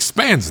Jesus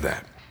expands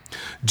that.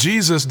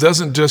 Jesus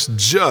doesn't just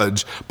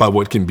judge by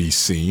what can be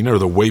seen or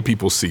the way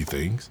people see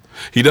things.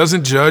 He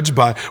doesn't judge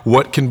by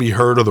what can be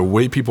heard or the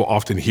way people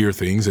often hear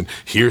things and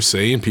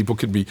hearsay, and people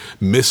could be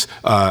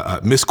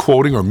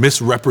misquoting or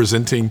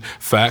misrepresenting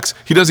facts.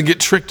 He doesn't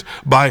get tricked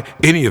by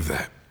any of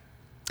that.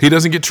 He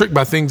doesn't get tricked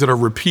by things that are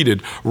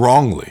repeated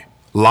wrongly,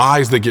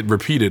 lies that get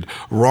repeated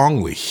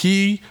wrongly.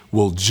 He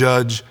will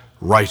judge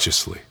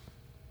righteously.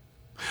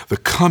 The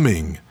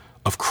coming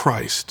of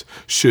Christ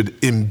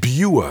should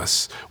imbue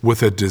us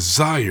with a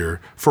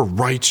desire for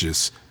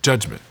righteous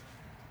judgment,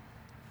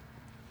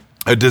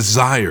 a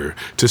desire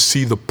to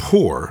see the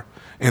poor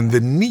and the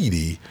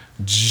needy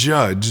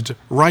judged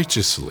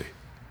righteously,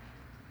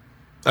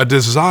 a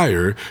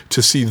desire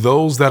to see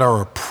those that are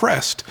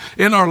oppressed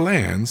in our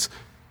lands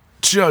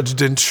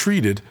judged and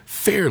treated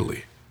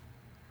fairly.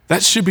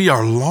 That should be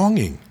our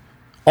longing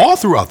all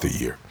throughout the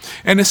year,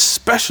 and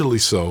especially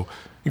so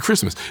in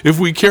Christmas. If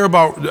we care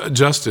about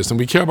justice and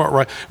we care about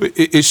right,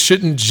 it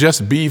shouldn't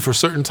just be for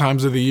certain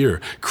times of the year.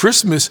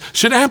 Christmas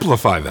should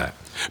amplify that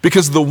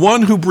because the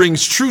one who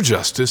brings true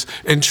justice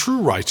and true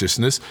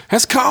righteousness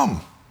has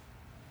come.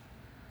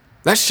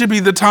 That should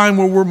be the time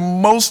where we're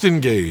most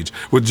engaged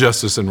with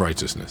justice and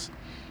righteousness.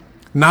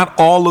 Not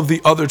all of the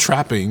other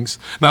trappings,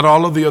 not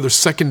all of the other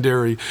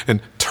secondary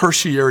and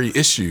tertiary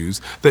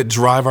issues that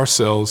drive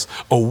ourselves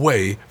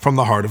away from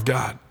the heart of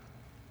God.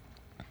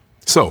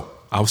 So,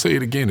 I'll say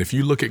it again, if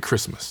you look at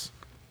Christmas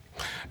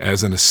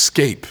as an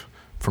escape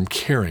from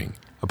caring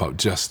about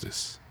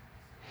justice,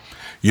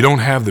 you don't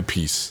have the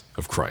peace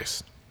of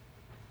Christ.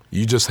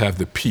 You just have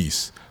the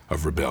peace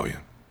of rebellion.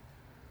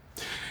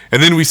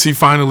 And then we see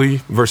finally,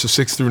 verses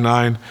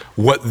 6-9,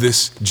 what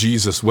this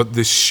Jesus, what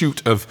this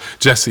shoot of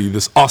Jesse,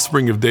 this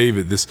offspring of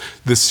David,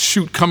 this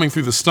shoot coming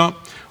through the stump,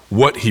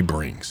 what he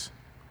brings.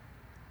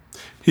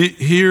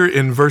 Here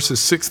in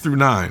verses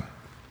 6-9,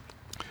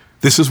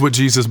 this is what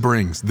Jesus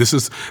brings. This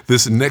is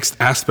this next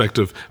aspect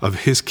of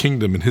his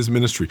kingdom and his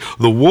ministry.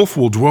 The wolf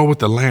will dwell with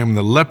the lamb,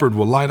 the leopard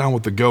will lie down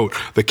with the goat,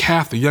 the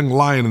calf, the young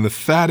lion, and the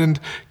fattened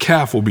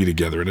calf will be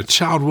together, and a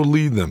child will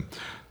lead them.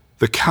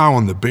 The cow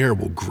and the bear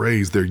will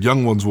graze, their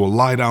young ones will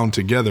lie down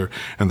together,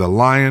 and the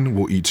lion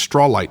will eat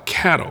straw like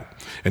cattle.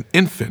 An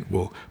infant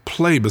will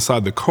play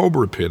beside the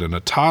cobra pit, and a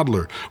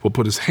toddler will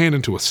put his hand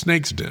into a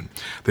snake's den.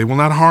 They will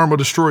not harm or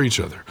destroy each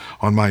other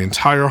on my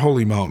entire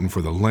holy mountain,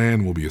 for the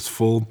land will be as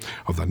full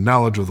of the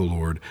knowledge of the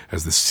Lord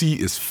as the sea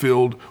is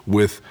filled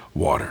with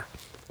water.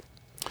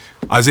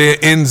 Isaiah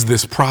ends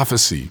this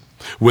prophecy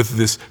with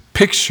this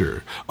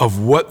picture of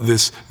what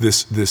this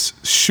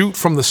shoot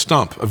from the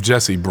stump of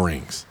Jesse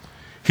brings.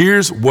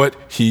 Here's what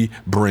he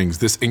brings,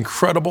 this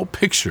incredible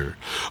picture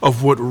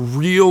of what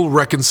real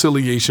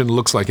reconciliation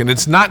looks like. And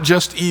it's not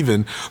just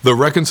even the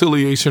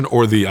reconciliation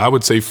or the, I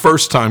would say,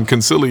 first-time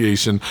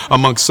conciliation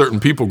amongst certain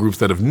people groups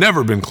that have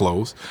never been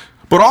close,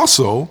 but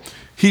also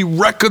he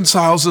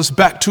reconciles us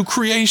back to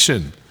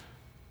creation.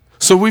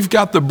 So we've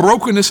got the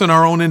brokenness in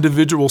our own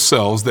individual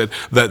selves that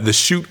the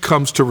shoot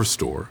comes to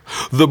restore,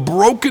 the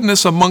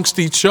brokenness amongst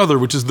each other,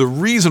 which is the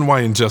reason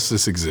why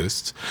injustice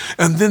exists,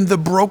 and then the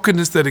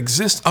brokenness that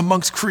exists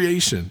amongst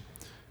creation.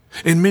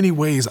 In many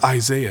ways,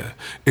 Isaiah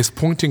is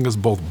pointing us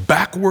both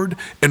backward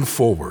and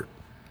forward.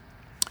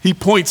 He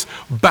points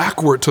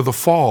backward to the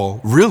fall,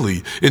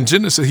 really. In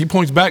Genesis, he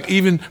points back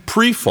even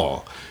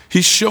pre-fall.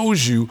 He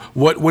shows you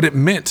what it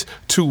meant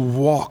to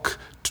walk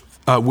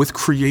with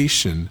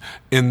creation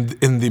in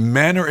the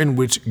manner in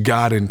which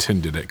God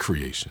intended at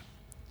creation.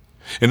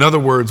 In other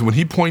words, when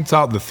he points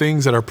out the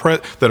things that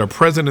are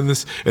present in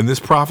this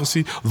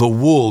prophecy, the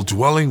wolf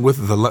dwelling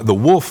with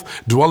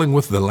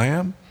the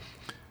lamb.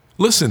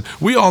 Listen,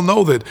 we all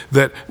know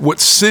that what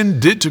sin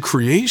did to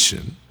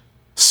creation,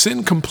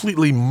 sin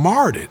completely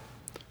marred it.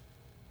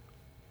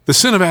 The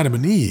sin of Adam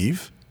and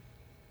Eve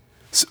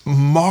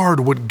marred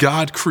what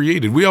God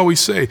created. We always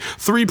say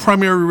 3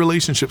 primary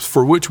relationships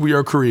for which we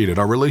are created: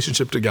 our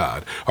relationship to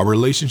God, our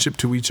relationship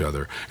to each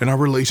other, and our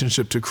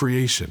relationship to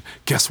creation.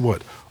 Guess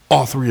what?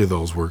 All 3 of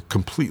those were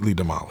completely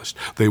demolished.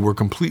 They were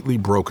completely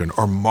broken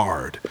or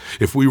marred.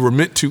 If we were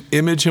meant to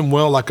image him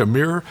well like a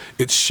mirror,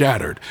 it's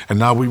shattered. And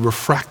now we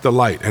refract the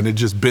light and it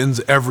just bends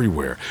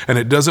everywhere and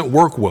it doesn't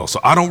work well. So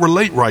I don't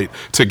relate right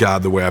to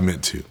God the way I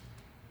meant to.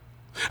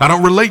 I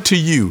don't relate to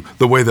you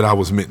the way that I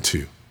was meant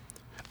to.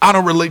 I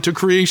don't relate to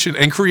creation,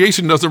 and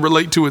creation doesn't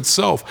relate to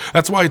itself.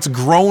 That's why it's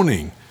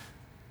groaning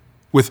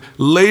with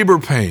labor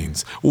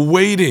pains,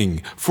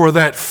 waiting for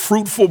that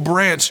fruitful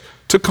branch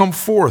to come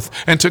forth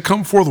and to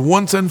come forth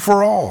once and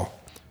for all.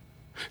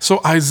 So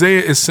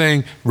Isaiah is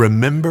saying,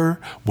 remember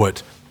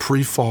what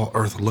pre-fall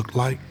earth looked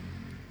like?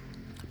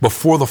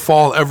 Before the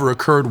fall ever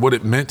occurred, what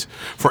it meant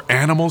for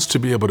animals to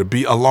be able to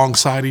be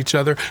alongside each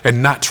other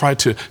and not try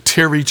to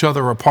tear each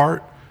other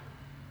apart?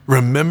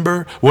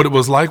 Remember what it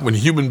was like when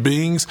human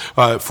beings,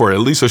 for at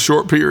least a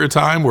short period of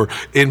time, were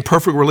in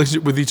perfect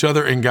relationship with each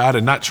other and God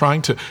and not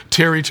trying to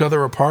tear each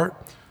other apart?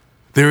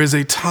 There is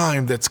a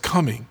time that's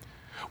coming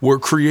where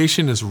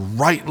creation is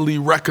rightly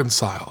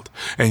reconciled.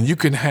 And you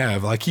can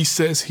have, like he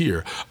says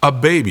here, a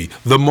baby,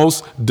 the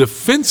most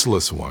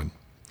defenseless one,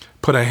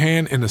 put a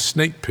hand in a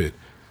snake pit,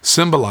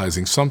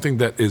 symbolizing something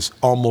that is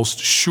almost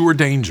sure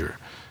danger,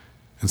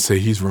 and say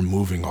he's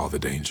removing all the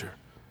danger.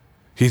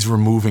 He's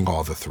removing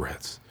all the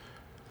threats.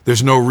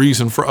 There's no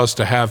reason for us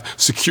to have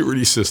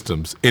security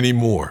systems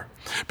anymore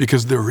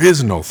because there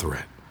is no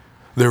threat.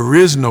 There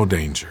is no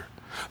danger.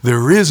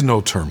 There is no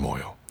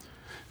turmoil.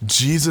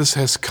 Jesus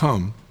has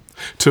come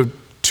to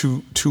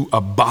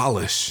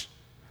abolish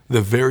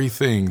the very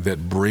thing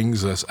that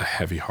brings us a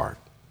heavy heart.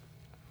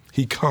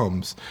 He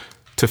comes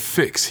to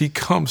fix. He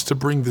comes to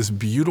bring this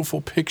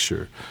beautiful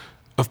picture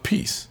of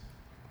peace.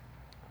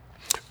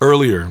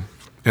 Earlier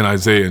in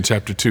Isaiah in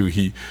chapter 2,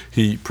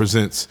 he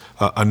presents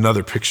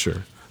another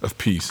picture of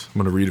peace. I'm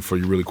going to read it for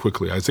you really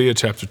quickly. Isaiah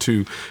chapter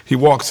 2, he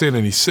walks in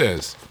and he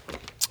says,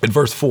 in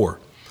verse 4,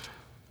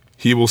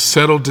 he will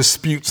settle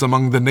disputes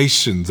among the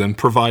nations and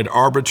provide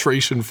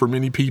arbitration for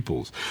many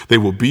peoples. They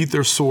will beat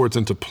their swords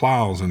into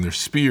plows and their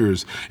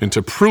spears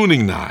into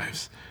pruning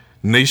knives.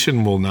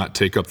 Nation will not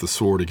take up the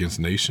sword against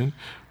nation,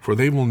 for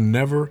they will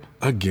never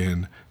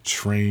again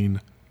train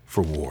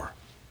for war.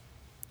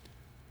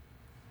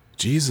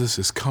 Jesus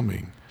is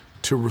coming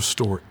to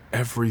restore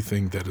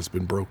everything that has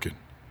been broken.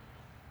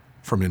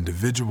 From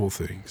individual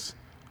things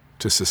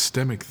to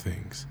systemic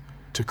things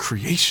to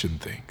creation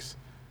things.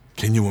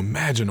 Can you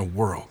imagine a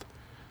world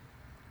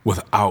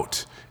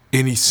without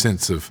any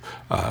sense of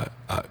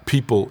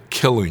people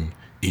killing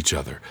each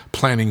other,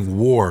 planning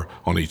war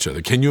on each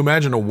other? Can you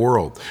imagine a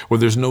world where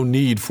there's no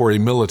need for a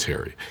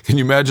military? Can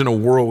you imagine a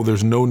world where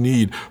there's no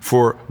need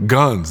for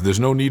guns? There's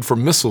no need for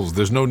missiles.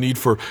 There's no need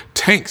for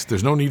tanks.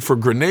 There's no need for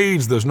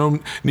grenades. There's no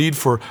need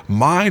for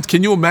mines.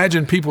 Can you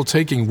imagine people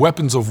taking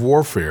weapons of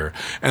warfare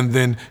and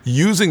then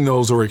using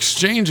those or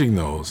exchanging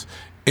those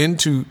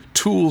into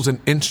tools and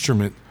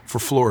instruments for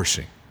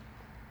flourishing?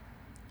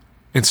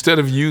 Instead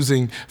of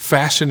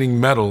fashioning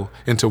metal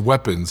into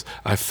weapons,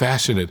 I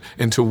fashion it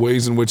into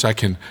ways in which I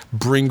can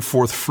bring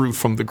forth fruit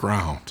from the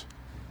ground.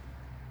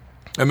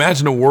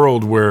 Imagine a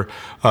world where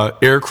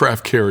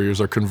aircraft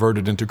carriers are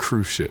converted into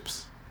cruise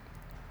ships.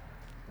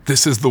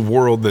 This is the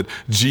world that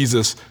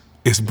Jesus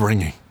is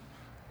bringing.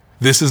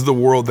 This is the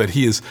world that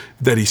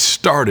he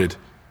started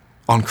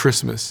on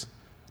Christmas,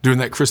 during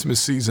that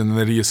Christmas season, and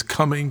that he is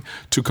coming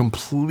to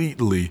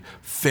completely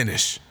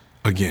finish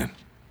again.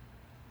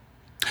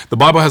 The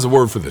Bible has a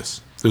word for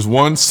this. There's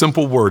one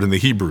simple word in the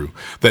Hebrew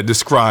that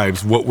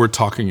describes what we're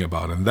talking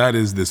about, and that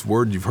is this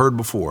word you've heard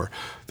before,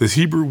 this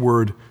Hebrew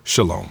word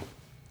shalom.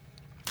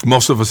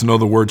 Most of us know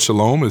the word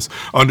shalom is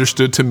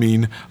understood to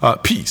mean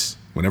peace.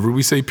 Whenever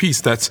we say peace,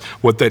 that's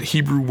what that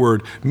Hebrew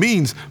word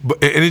means,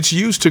 and it's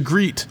used to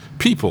greet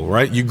people,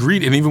 right? You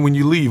greet, and even when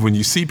you leave, when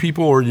you see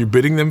people or you're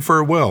bidding them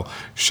farewell,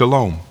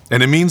 shalom.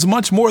 And it means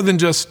much more than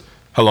just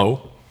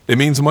hello. It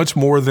means much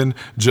more than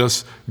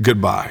just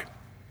goodbye.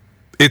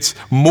 It's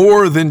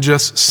more than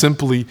just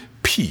simply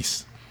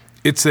peace.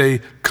 It's a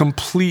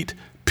complete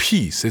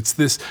peace. It's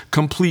this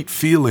complete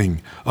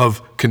feeling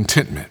of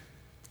contentment,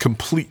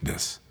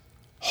 completeness,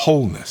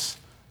 wholeness,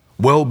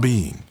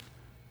 well-being,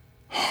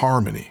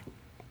 harmony.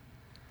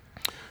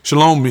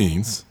 Shalom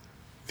means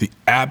the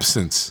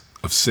absence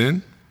of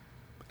sin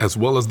as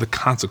well as the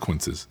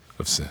consequences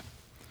of sin.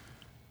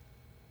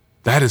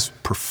 That is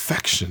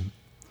perfection.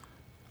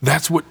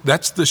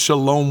 That's the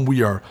shalom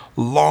we are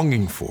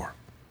longing for.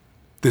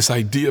 This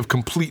idea of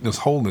completeness,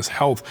 wholeness,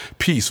 health,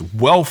 peace,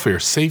 welfare,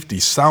 safety,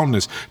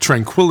 soundness,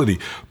 tranquility,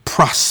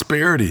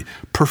 prosperity,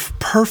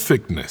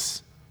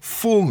 perfectness,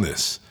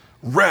 fullness,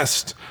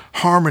 rest,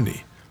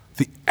 harmony,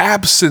 the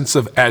absence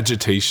of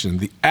agitation,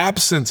 the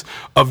absence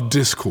of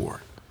discord.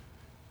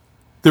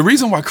 The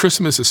reason why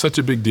Christmas is such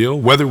a big deal,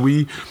 whether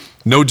we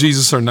know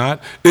Jesus or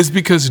not, is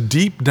because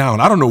deep down,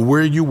 I don't know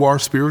where you are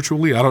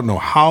spiritually. I don't know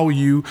how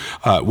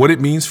what it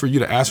means for you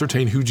to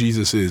ascertain who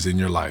Jesus is in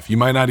your life. You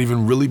might not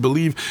even really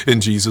believe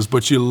in Jesus,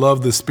 but you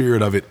love the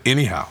spirit of it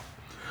anyhow.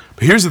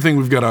 But here's the thing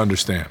we've got to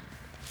understand.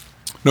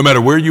 No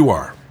matter where you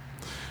are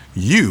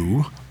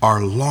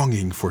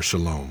longing for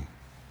shalom.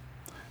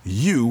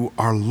 You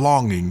are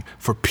longing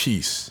for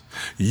peace.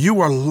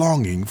 You are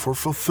longing for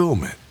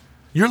fulfillment.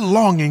 You're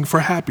longing for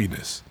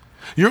happiness.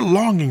 You're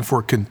longing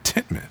for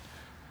contentment.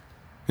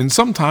 And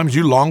sometimes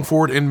you long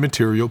for it in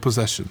material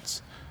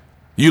possessions.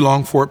 You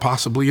long for it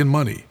possibly in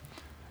money.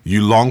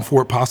 You long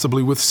for it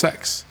possibly with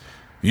sex.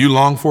 You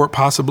long for it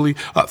possibly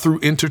through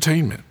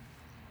entertainment.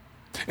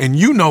 And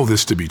you know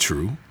this to be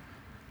true,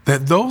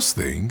 that those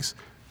things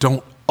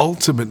don't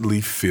ultimately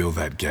fill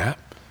that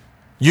gap.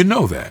 You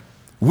know that.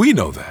 We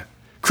know that.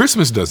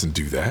 Christmas doesn't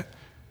do that.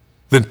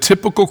 The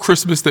typical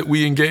Christmas that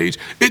we engage,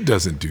 it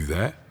doesn't do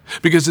that.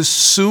 Because as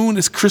soon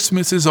as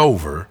Christmas is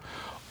over,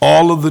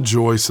 all of the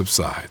joy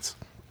subsides.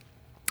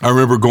 I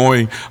remember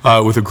going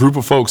with a group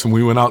of folks, and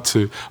we went out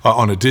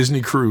on a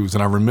Disney cruise.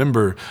 And I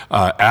remember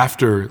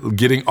after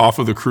getting off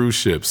of the cruise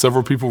ship,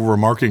 several people were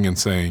remarking and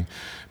saying,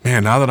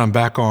 man, now that I'm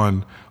back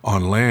on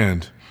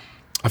land,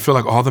 I feel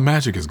like all the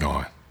magic is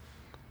gone.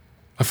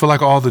 I feel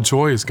like all the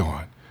joy is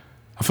gone.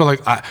 I feel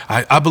like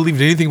I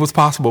believed anything was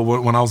possible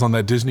when I was on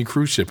that Disney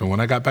cruise ship. And when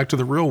I got back to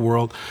the real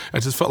world, I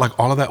just felt like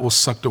all of that was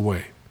sucked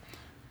away.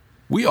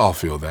 We all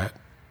feel that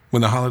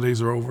when the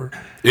holidays are over.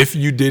 If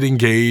you did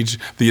engage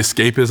the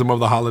escapism of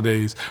the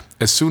holidays,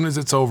 as soon as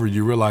it's over,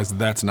 you realize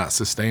that's not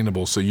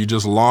sustainable. So you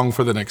just long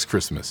for the next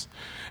Christmas,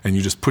 and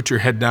you just put your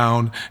head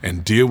down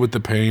and deal with the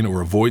pain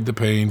or avoid the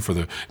pain for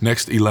the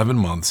next 11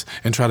 months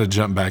and try to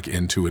jump back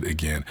into it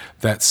again.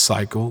 That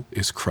cycle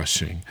is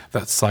crushing.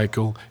 That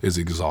cycle is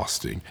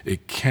exhausting.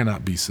 It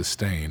cannot be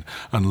sustained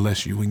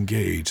unless you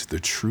engage the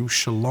true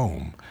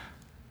shalom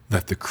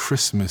that the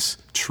Christmas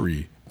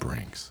tree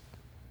brings.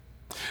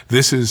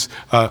 This is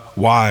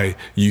why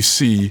you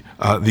see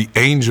the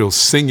angels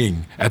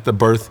singing at the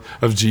birth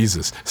of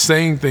Jesus,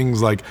 saying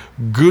things like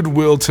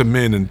goodwill to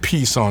men and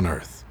peace on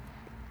earth.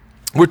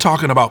 We're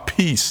talking about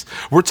peace.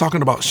 We're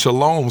talking about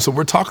shalom. So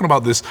we're talking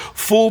about this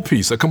full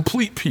peace, a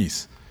complete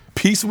peace,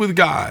 peace with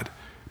God,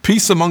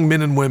 peace among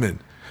men and women,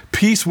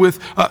 peace with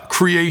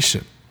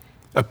creation,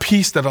 a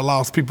peace that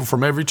allows people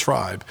from every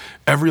tribe,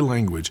 every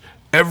language,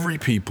 every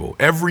people,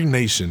 every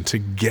nation to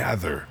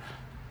gather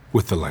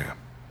with the Lamb.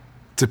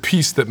 It's a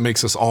peace that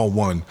makes us all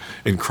one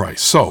in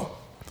Christ. So,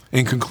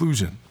 in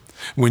conclusion,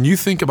 when you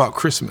think about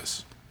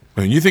Christmas,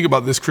 when you think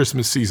about this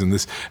Christmas season,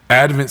 this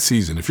Advent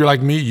season, if you're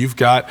like me, you've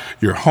got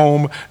your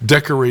home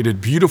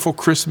decorated, beautiful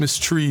Christmas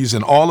trees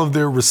and all of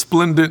their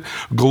resplendent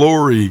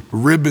glory,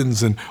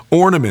 ribbons and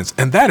ornaments.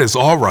 And that is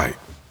all right,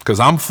 because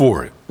I'm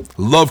for it.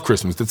 Love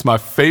Christmas. It's my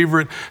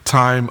favorite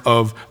time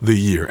of the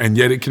year. And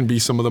yet it can be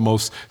some of the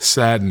most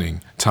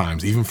saddening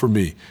times, even for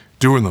me,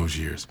 during those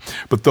years.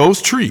 But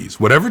those trees,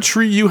 whatever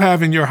tree you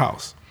have in your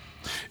house,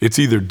 it's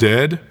either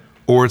dead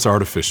or it's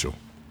artificial.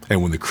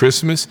 And when the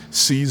Christmas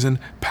season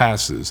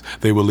passes,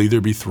 they will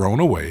either be thrown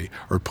away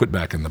or put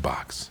back in the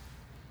box.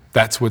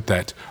 That's what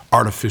that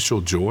artificial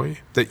joy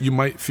that you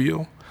might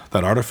feel,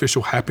 that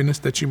artificial happiness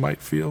that you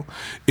might feel,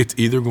 it's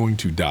either going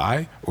to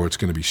die or it's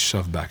going to be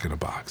shoved back in a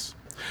box.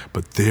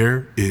 But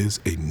there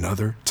is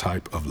another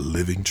type of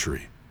living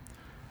tree.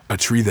 A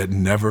tree that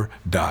never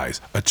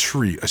dies, a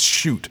tree, a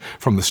shoot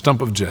from the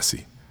stump of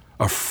Jesse,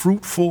 a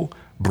fruitful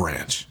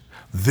branch.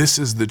 This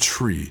is the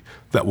tree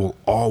that will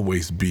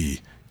always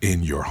be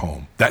in your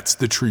home. That's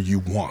the tree you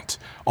want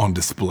on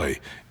display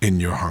in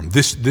your home.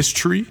 This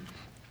tree,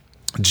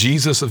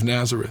 Jesus of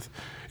Nazareth,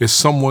 is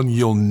someone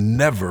you'll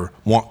never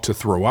want to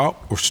throw out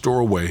or store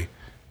away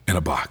in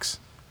a box.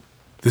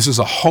 This is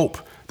a hope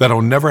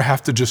that'll never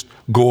have to just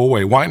go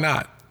away. Why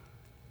not?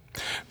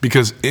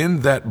 Because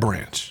in that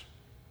branch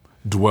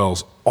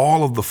dwells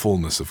all of the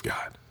fullness of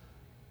God.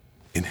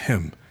 In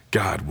him,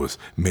 God was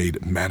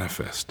made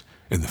manifest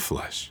in the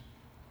flesh.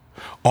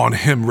 On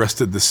him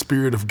rested the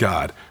Spirit of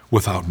God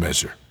without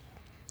measure.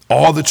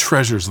 All the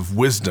treasures of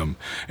wisdom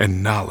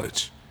and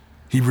knowledge.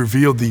 He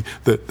revealed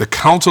the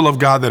counsel of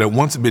God that had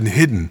once been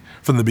hidden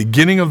from the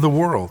beginning of the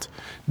world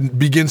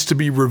begins to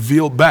be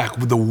revealed back.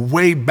 The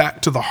way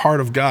back to the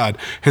heart of God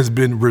has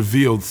been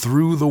revealed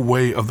through the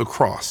way of the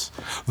cross.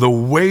 The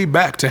way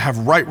back to have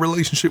right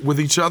relationship with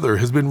each other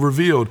has been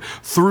revealed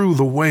through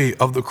the way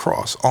of the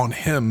cross. On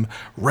him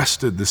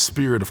rested the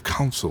Spirit of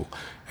counsel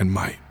and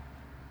might.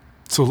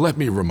 So let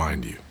me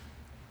remind you,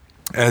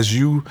 as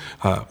you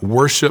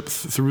worship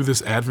through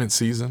this Advent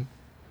season,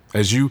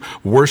 as you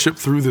worship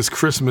through this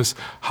Christmas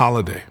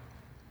holiday,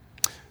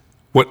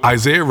 what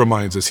Isaiah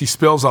reminds us, he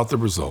spells out the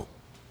result.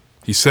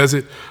 He says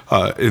it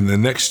in the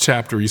next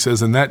chapter. He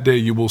says, "In that day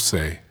you will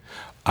say,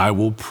 I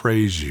will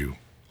praise you,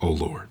 O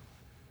Lord.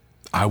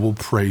 I will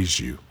praise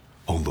you,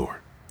 O Lord.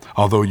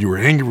 Although you were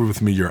angry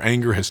with me, your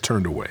anger has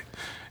turned away,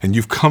 and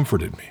you've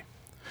comforted me.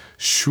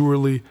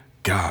 Surely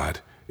God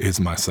is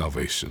my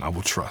salvation. I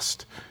will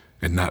trust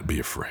and not be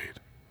afraid.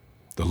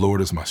 The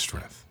Lord is my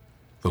strength.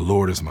 The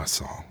Lord is my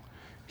song.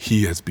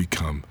 He has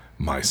become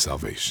my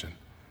salvation.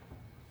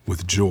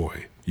 With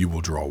joy, you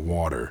will draw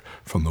water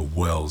from the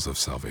wells of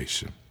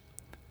salvation."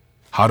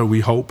 How do we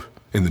hope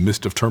in the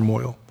midst of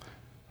turmoil?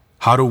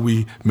 How do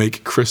we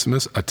make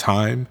Christmas a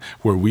time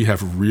where we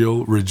have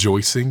real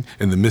rejoicing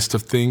in the midst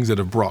of things that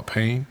have brought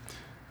pain?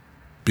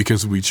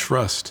 Because we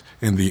trust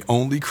in the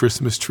only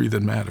Christmas tree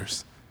that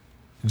matters.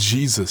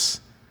 Jesus,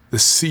 the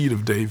seed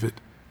of David,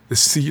 the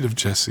seed of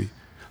Jesse,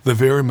 the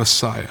very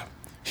Messiah.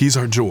 He's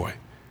our joy,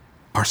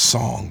 our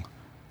song,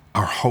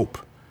 our hope,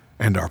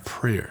 and our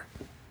prayer.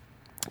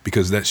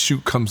 Because that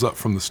shoot comes up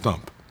from the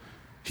stump.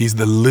 He's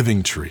the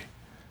living tree,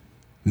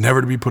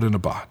 never to be put in a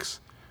box,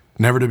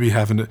 never to be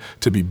having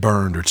to be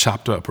burned or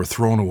chopped up or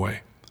thrown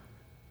away.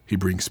 He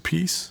brings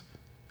peace,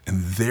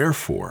 and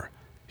therefore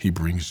he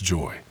brings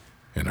joy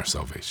in our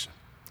salvation.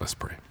 Let's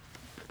pray.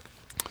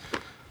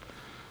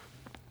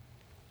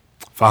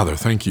 Father,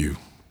 thank you.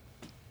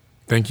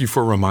 Thank you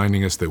for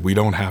reminding us that we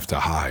don't have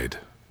to hide.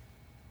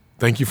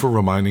 Thank you for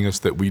reminding us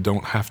that we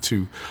don't have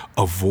to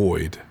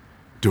avoid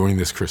during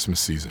this Christmas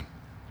season.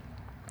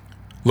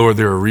 Lord,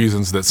 there are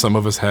reasons that some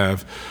of us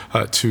have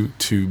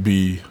to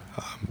be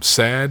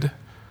sad,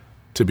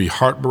 to be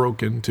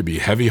heartbroken, to be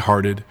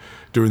heavy-hearted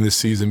during this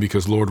season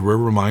because, Lord, we're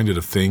reminded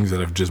of things that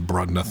have just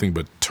brought nothing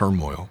but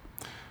turmoil.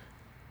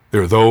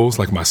 There are those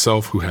like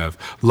myself who have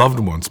loved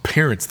ones,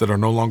 parents that are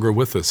no longer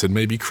with us, and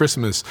maybe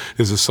Christmas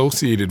is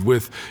associated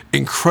with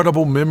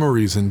incredible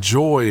memories and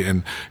joy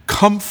and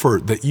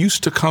comfort that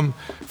used to come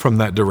from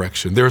that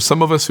direction. There are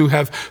some of us who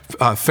have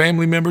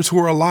family members who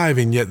are alive,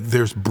 and yet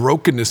there's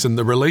brokenness in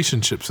the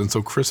relationships, and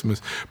so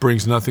Christmas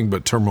brings nothing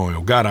but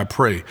turmoil. God, I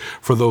pray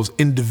for those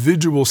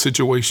individual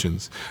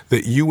situations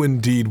that you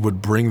indeed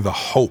would bring the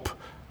hope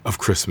of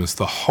Christmas,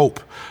 the hope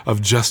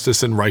of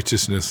justice and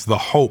righteousness, the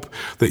hope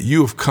that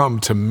you have come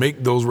to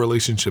make those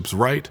relationships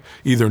right,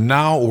 either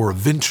now or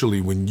eventually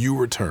when you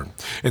return.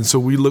 And so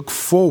we look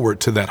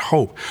forward to that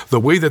hope, the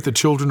way that the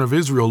children of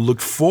Israel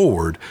looked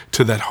forward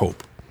to that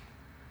hope.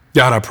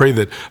 God, I pray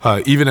that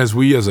even as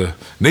we as a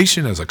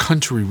nation, as a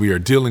country, we are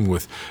dealing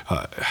with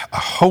a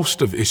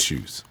host of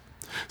issues,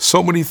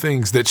 so many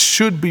things that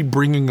should be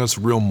bringing us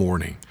real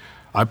mourning.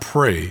 I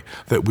pray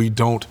that we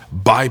don't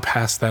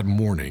bypass that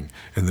mourning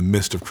in the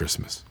midst of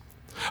Christmas.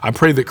 I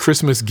pray that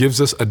Christmas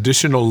gives us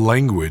additional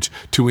language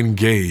to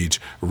engage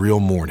real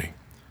mourning.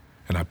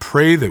 And I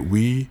pray that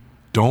we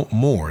don't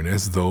mourn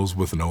as those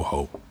with no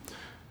hope.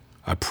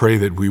 I pray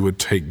that we would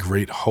take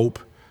great hope,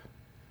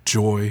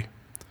 joy,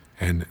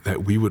 and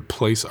that we would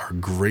place our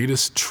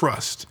greatest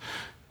trust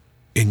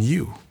in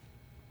you.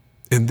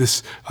 In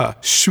this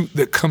shoot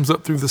that comes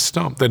up through the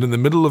stump, that in the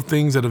middle of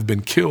things that have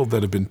been killed,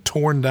 that have been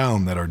torn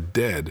down, that are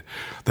dead,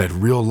 that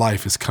real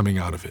life is coming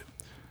out of it.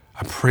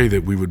 I pray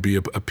that we would be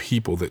a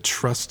people that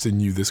trusts in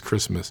you this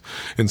Christmas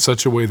in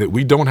such a way that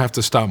we don't have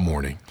to stop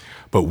mourning,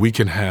 but we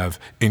can have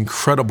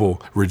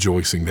incredible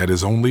rejoicing that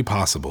is only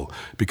possible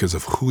because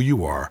of who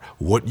you are,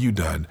 what you've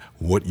done,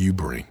 what you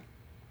bring.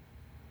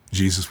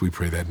 Jesus, we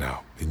pray that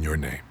now in your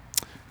name.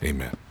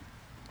 Amen.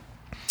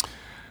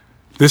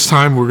 This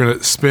time we're going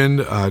to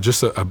spend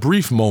just a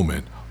brief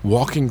moment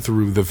walking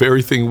through the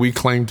very thing we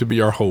claim to be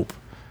our hope,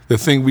 the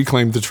thing we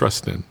claim to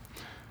trust in.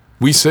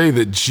 We say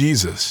that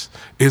Jesus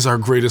is our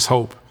greatest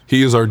hope.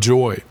 He is our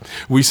joy.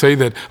 We say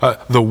that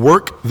the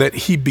work that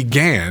he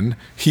began,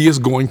 he is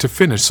going to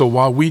finish. So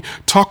while we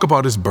talk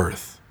about his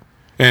birth,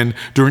 and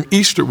during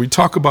Easter we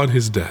talk about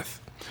his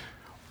death,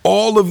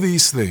 All of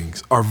these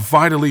things are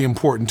vitally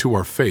important to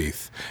our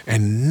faith,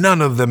 and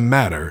none of them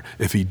matter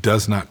if he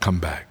does not come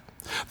back.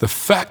 The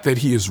fact that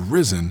he is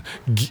risen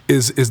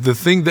is the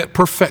thing that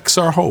perfects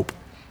our hope.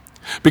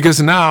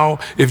 Because now,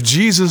 if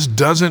Jesus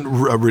doesn't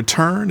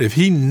return, if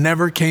he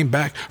never came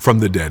back from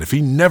the dead, if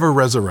he never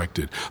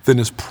resurrected, then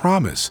his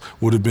promise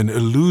would have been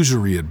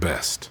illusory at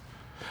best.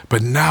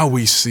 But now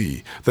we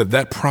see that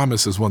that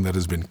promise is one that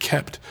has been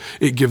kept.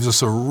 It gives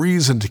us a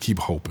reason to keep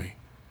hoping.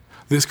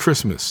 This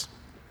Christmas,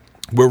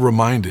 we're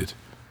reminded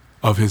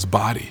of his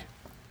body.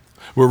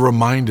 We're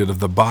reminded of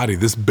the body,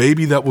 this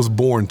baby that was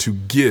born to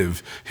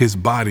give his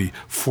body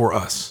for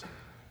us.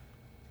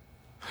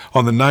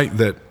 On the night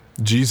that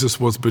Jesus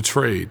was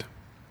betrayed,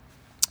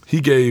 he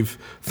gave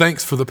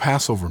thanks for the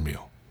Passover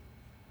meal.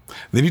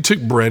 Then he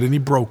took bread and he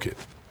broke it.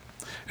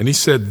 And he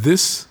said,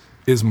 "This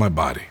is my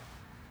body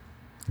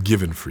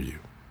given for you.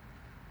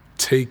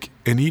 Take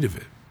and eat of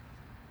it."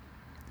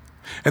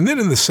 And then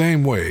in the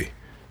same way,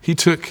 he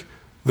took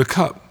the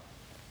cup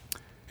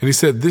and he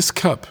said, "This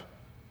cup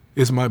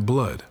is my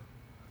blood,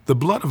 the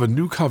blood of a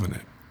new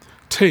covenant.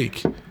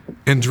 Take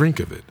and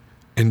drink of it,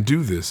 and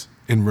do this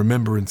in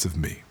remembrance of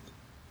me."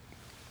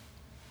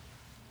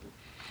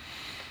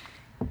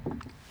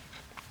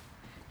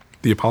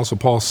 The Apostle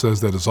Paul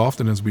says that as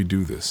often as we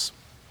do this,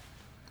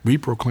 we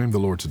proclaim the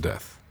Lord to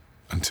death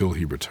until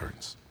he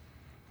returns.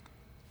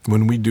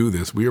 When we do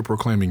this, we are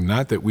proclaiming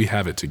not that we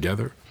have it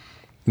together,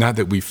 not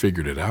that we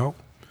figured it out,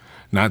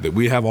 not that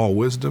we have all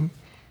wisdom,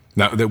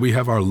 not that we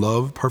have our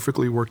love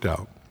perfectly worked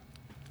out,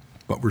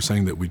 but we're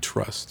saying that we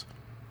trust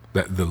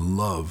that the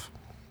love,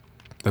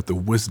 that the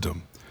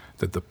wisdom,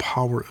 that the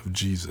power of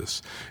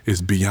Jesus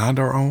is beyond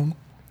our own.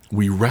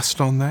 We rest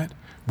on that.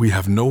 We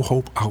have no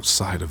hope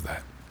outside of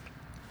that.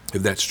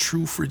 If that's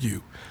true for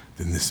you,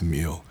 then this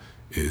meal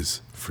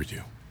is for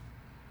you.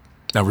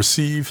 Now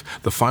receive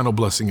the final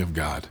blessing of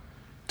God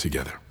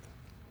together.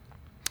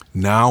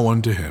 Now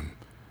unto him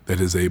that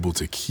is able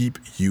to keep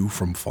you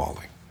from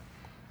falling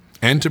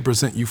and to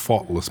present you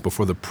faultless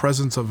before the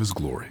presence of his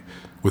glory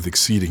with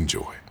exceeding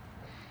joy.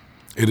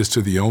 It is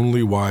to the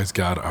only wise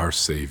God, our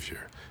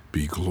Savior,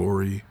 be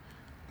glory,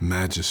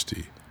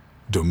 majesty,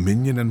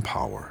 dominion, and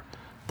power,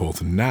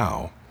 both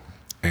now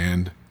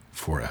and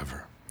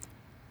forever.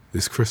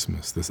 This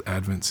Christmas, this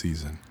Advent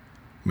season,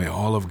 may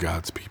all of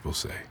God's people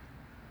say,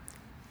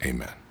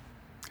 amen.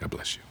 God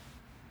bless you.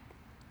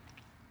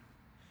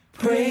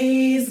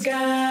 Praise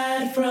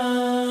God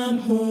from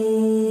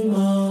whom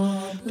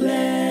all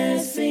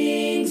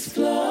blessings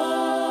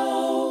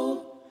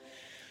flow.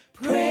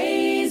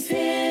 Praise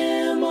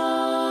him,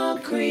 all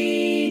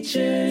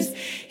creatures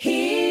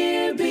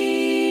here below.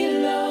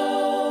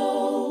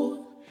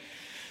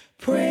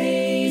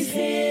 Praise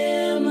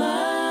him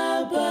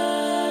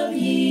above,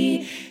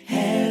 ye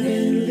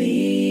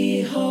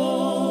heavenly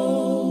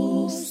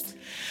hosts.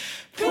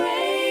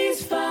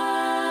 Praise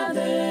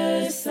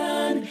Father,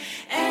 Son,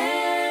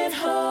 and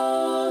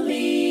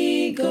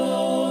Holy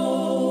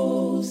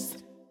Ghost.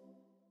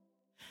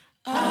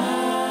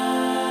 Amen.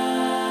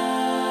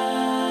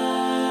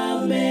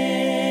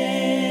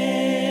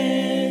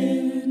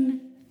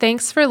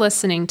 Thanks for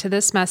listening to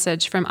this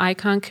message from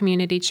Icon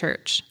Community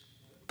Church.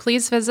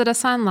 Please visit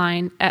us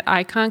online at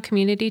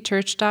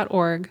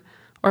iconcommunitychurch.org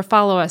or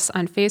follow us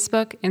on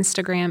Facebook,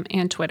 Instagram,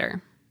 and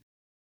Twitter.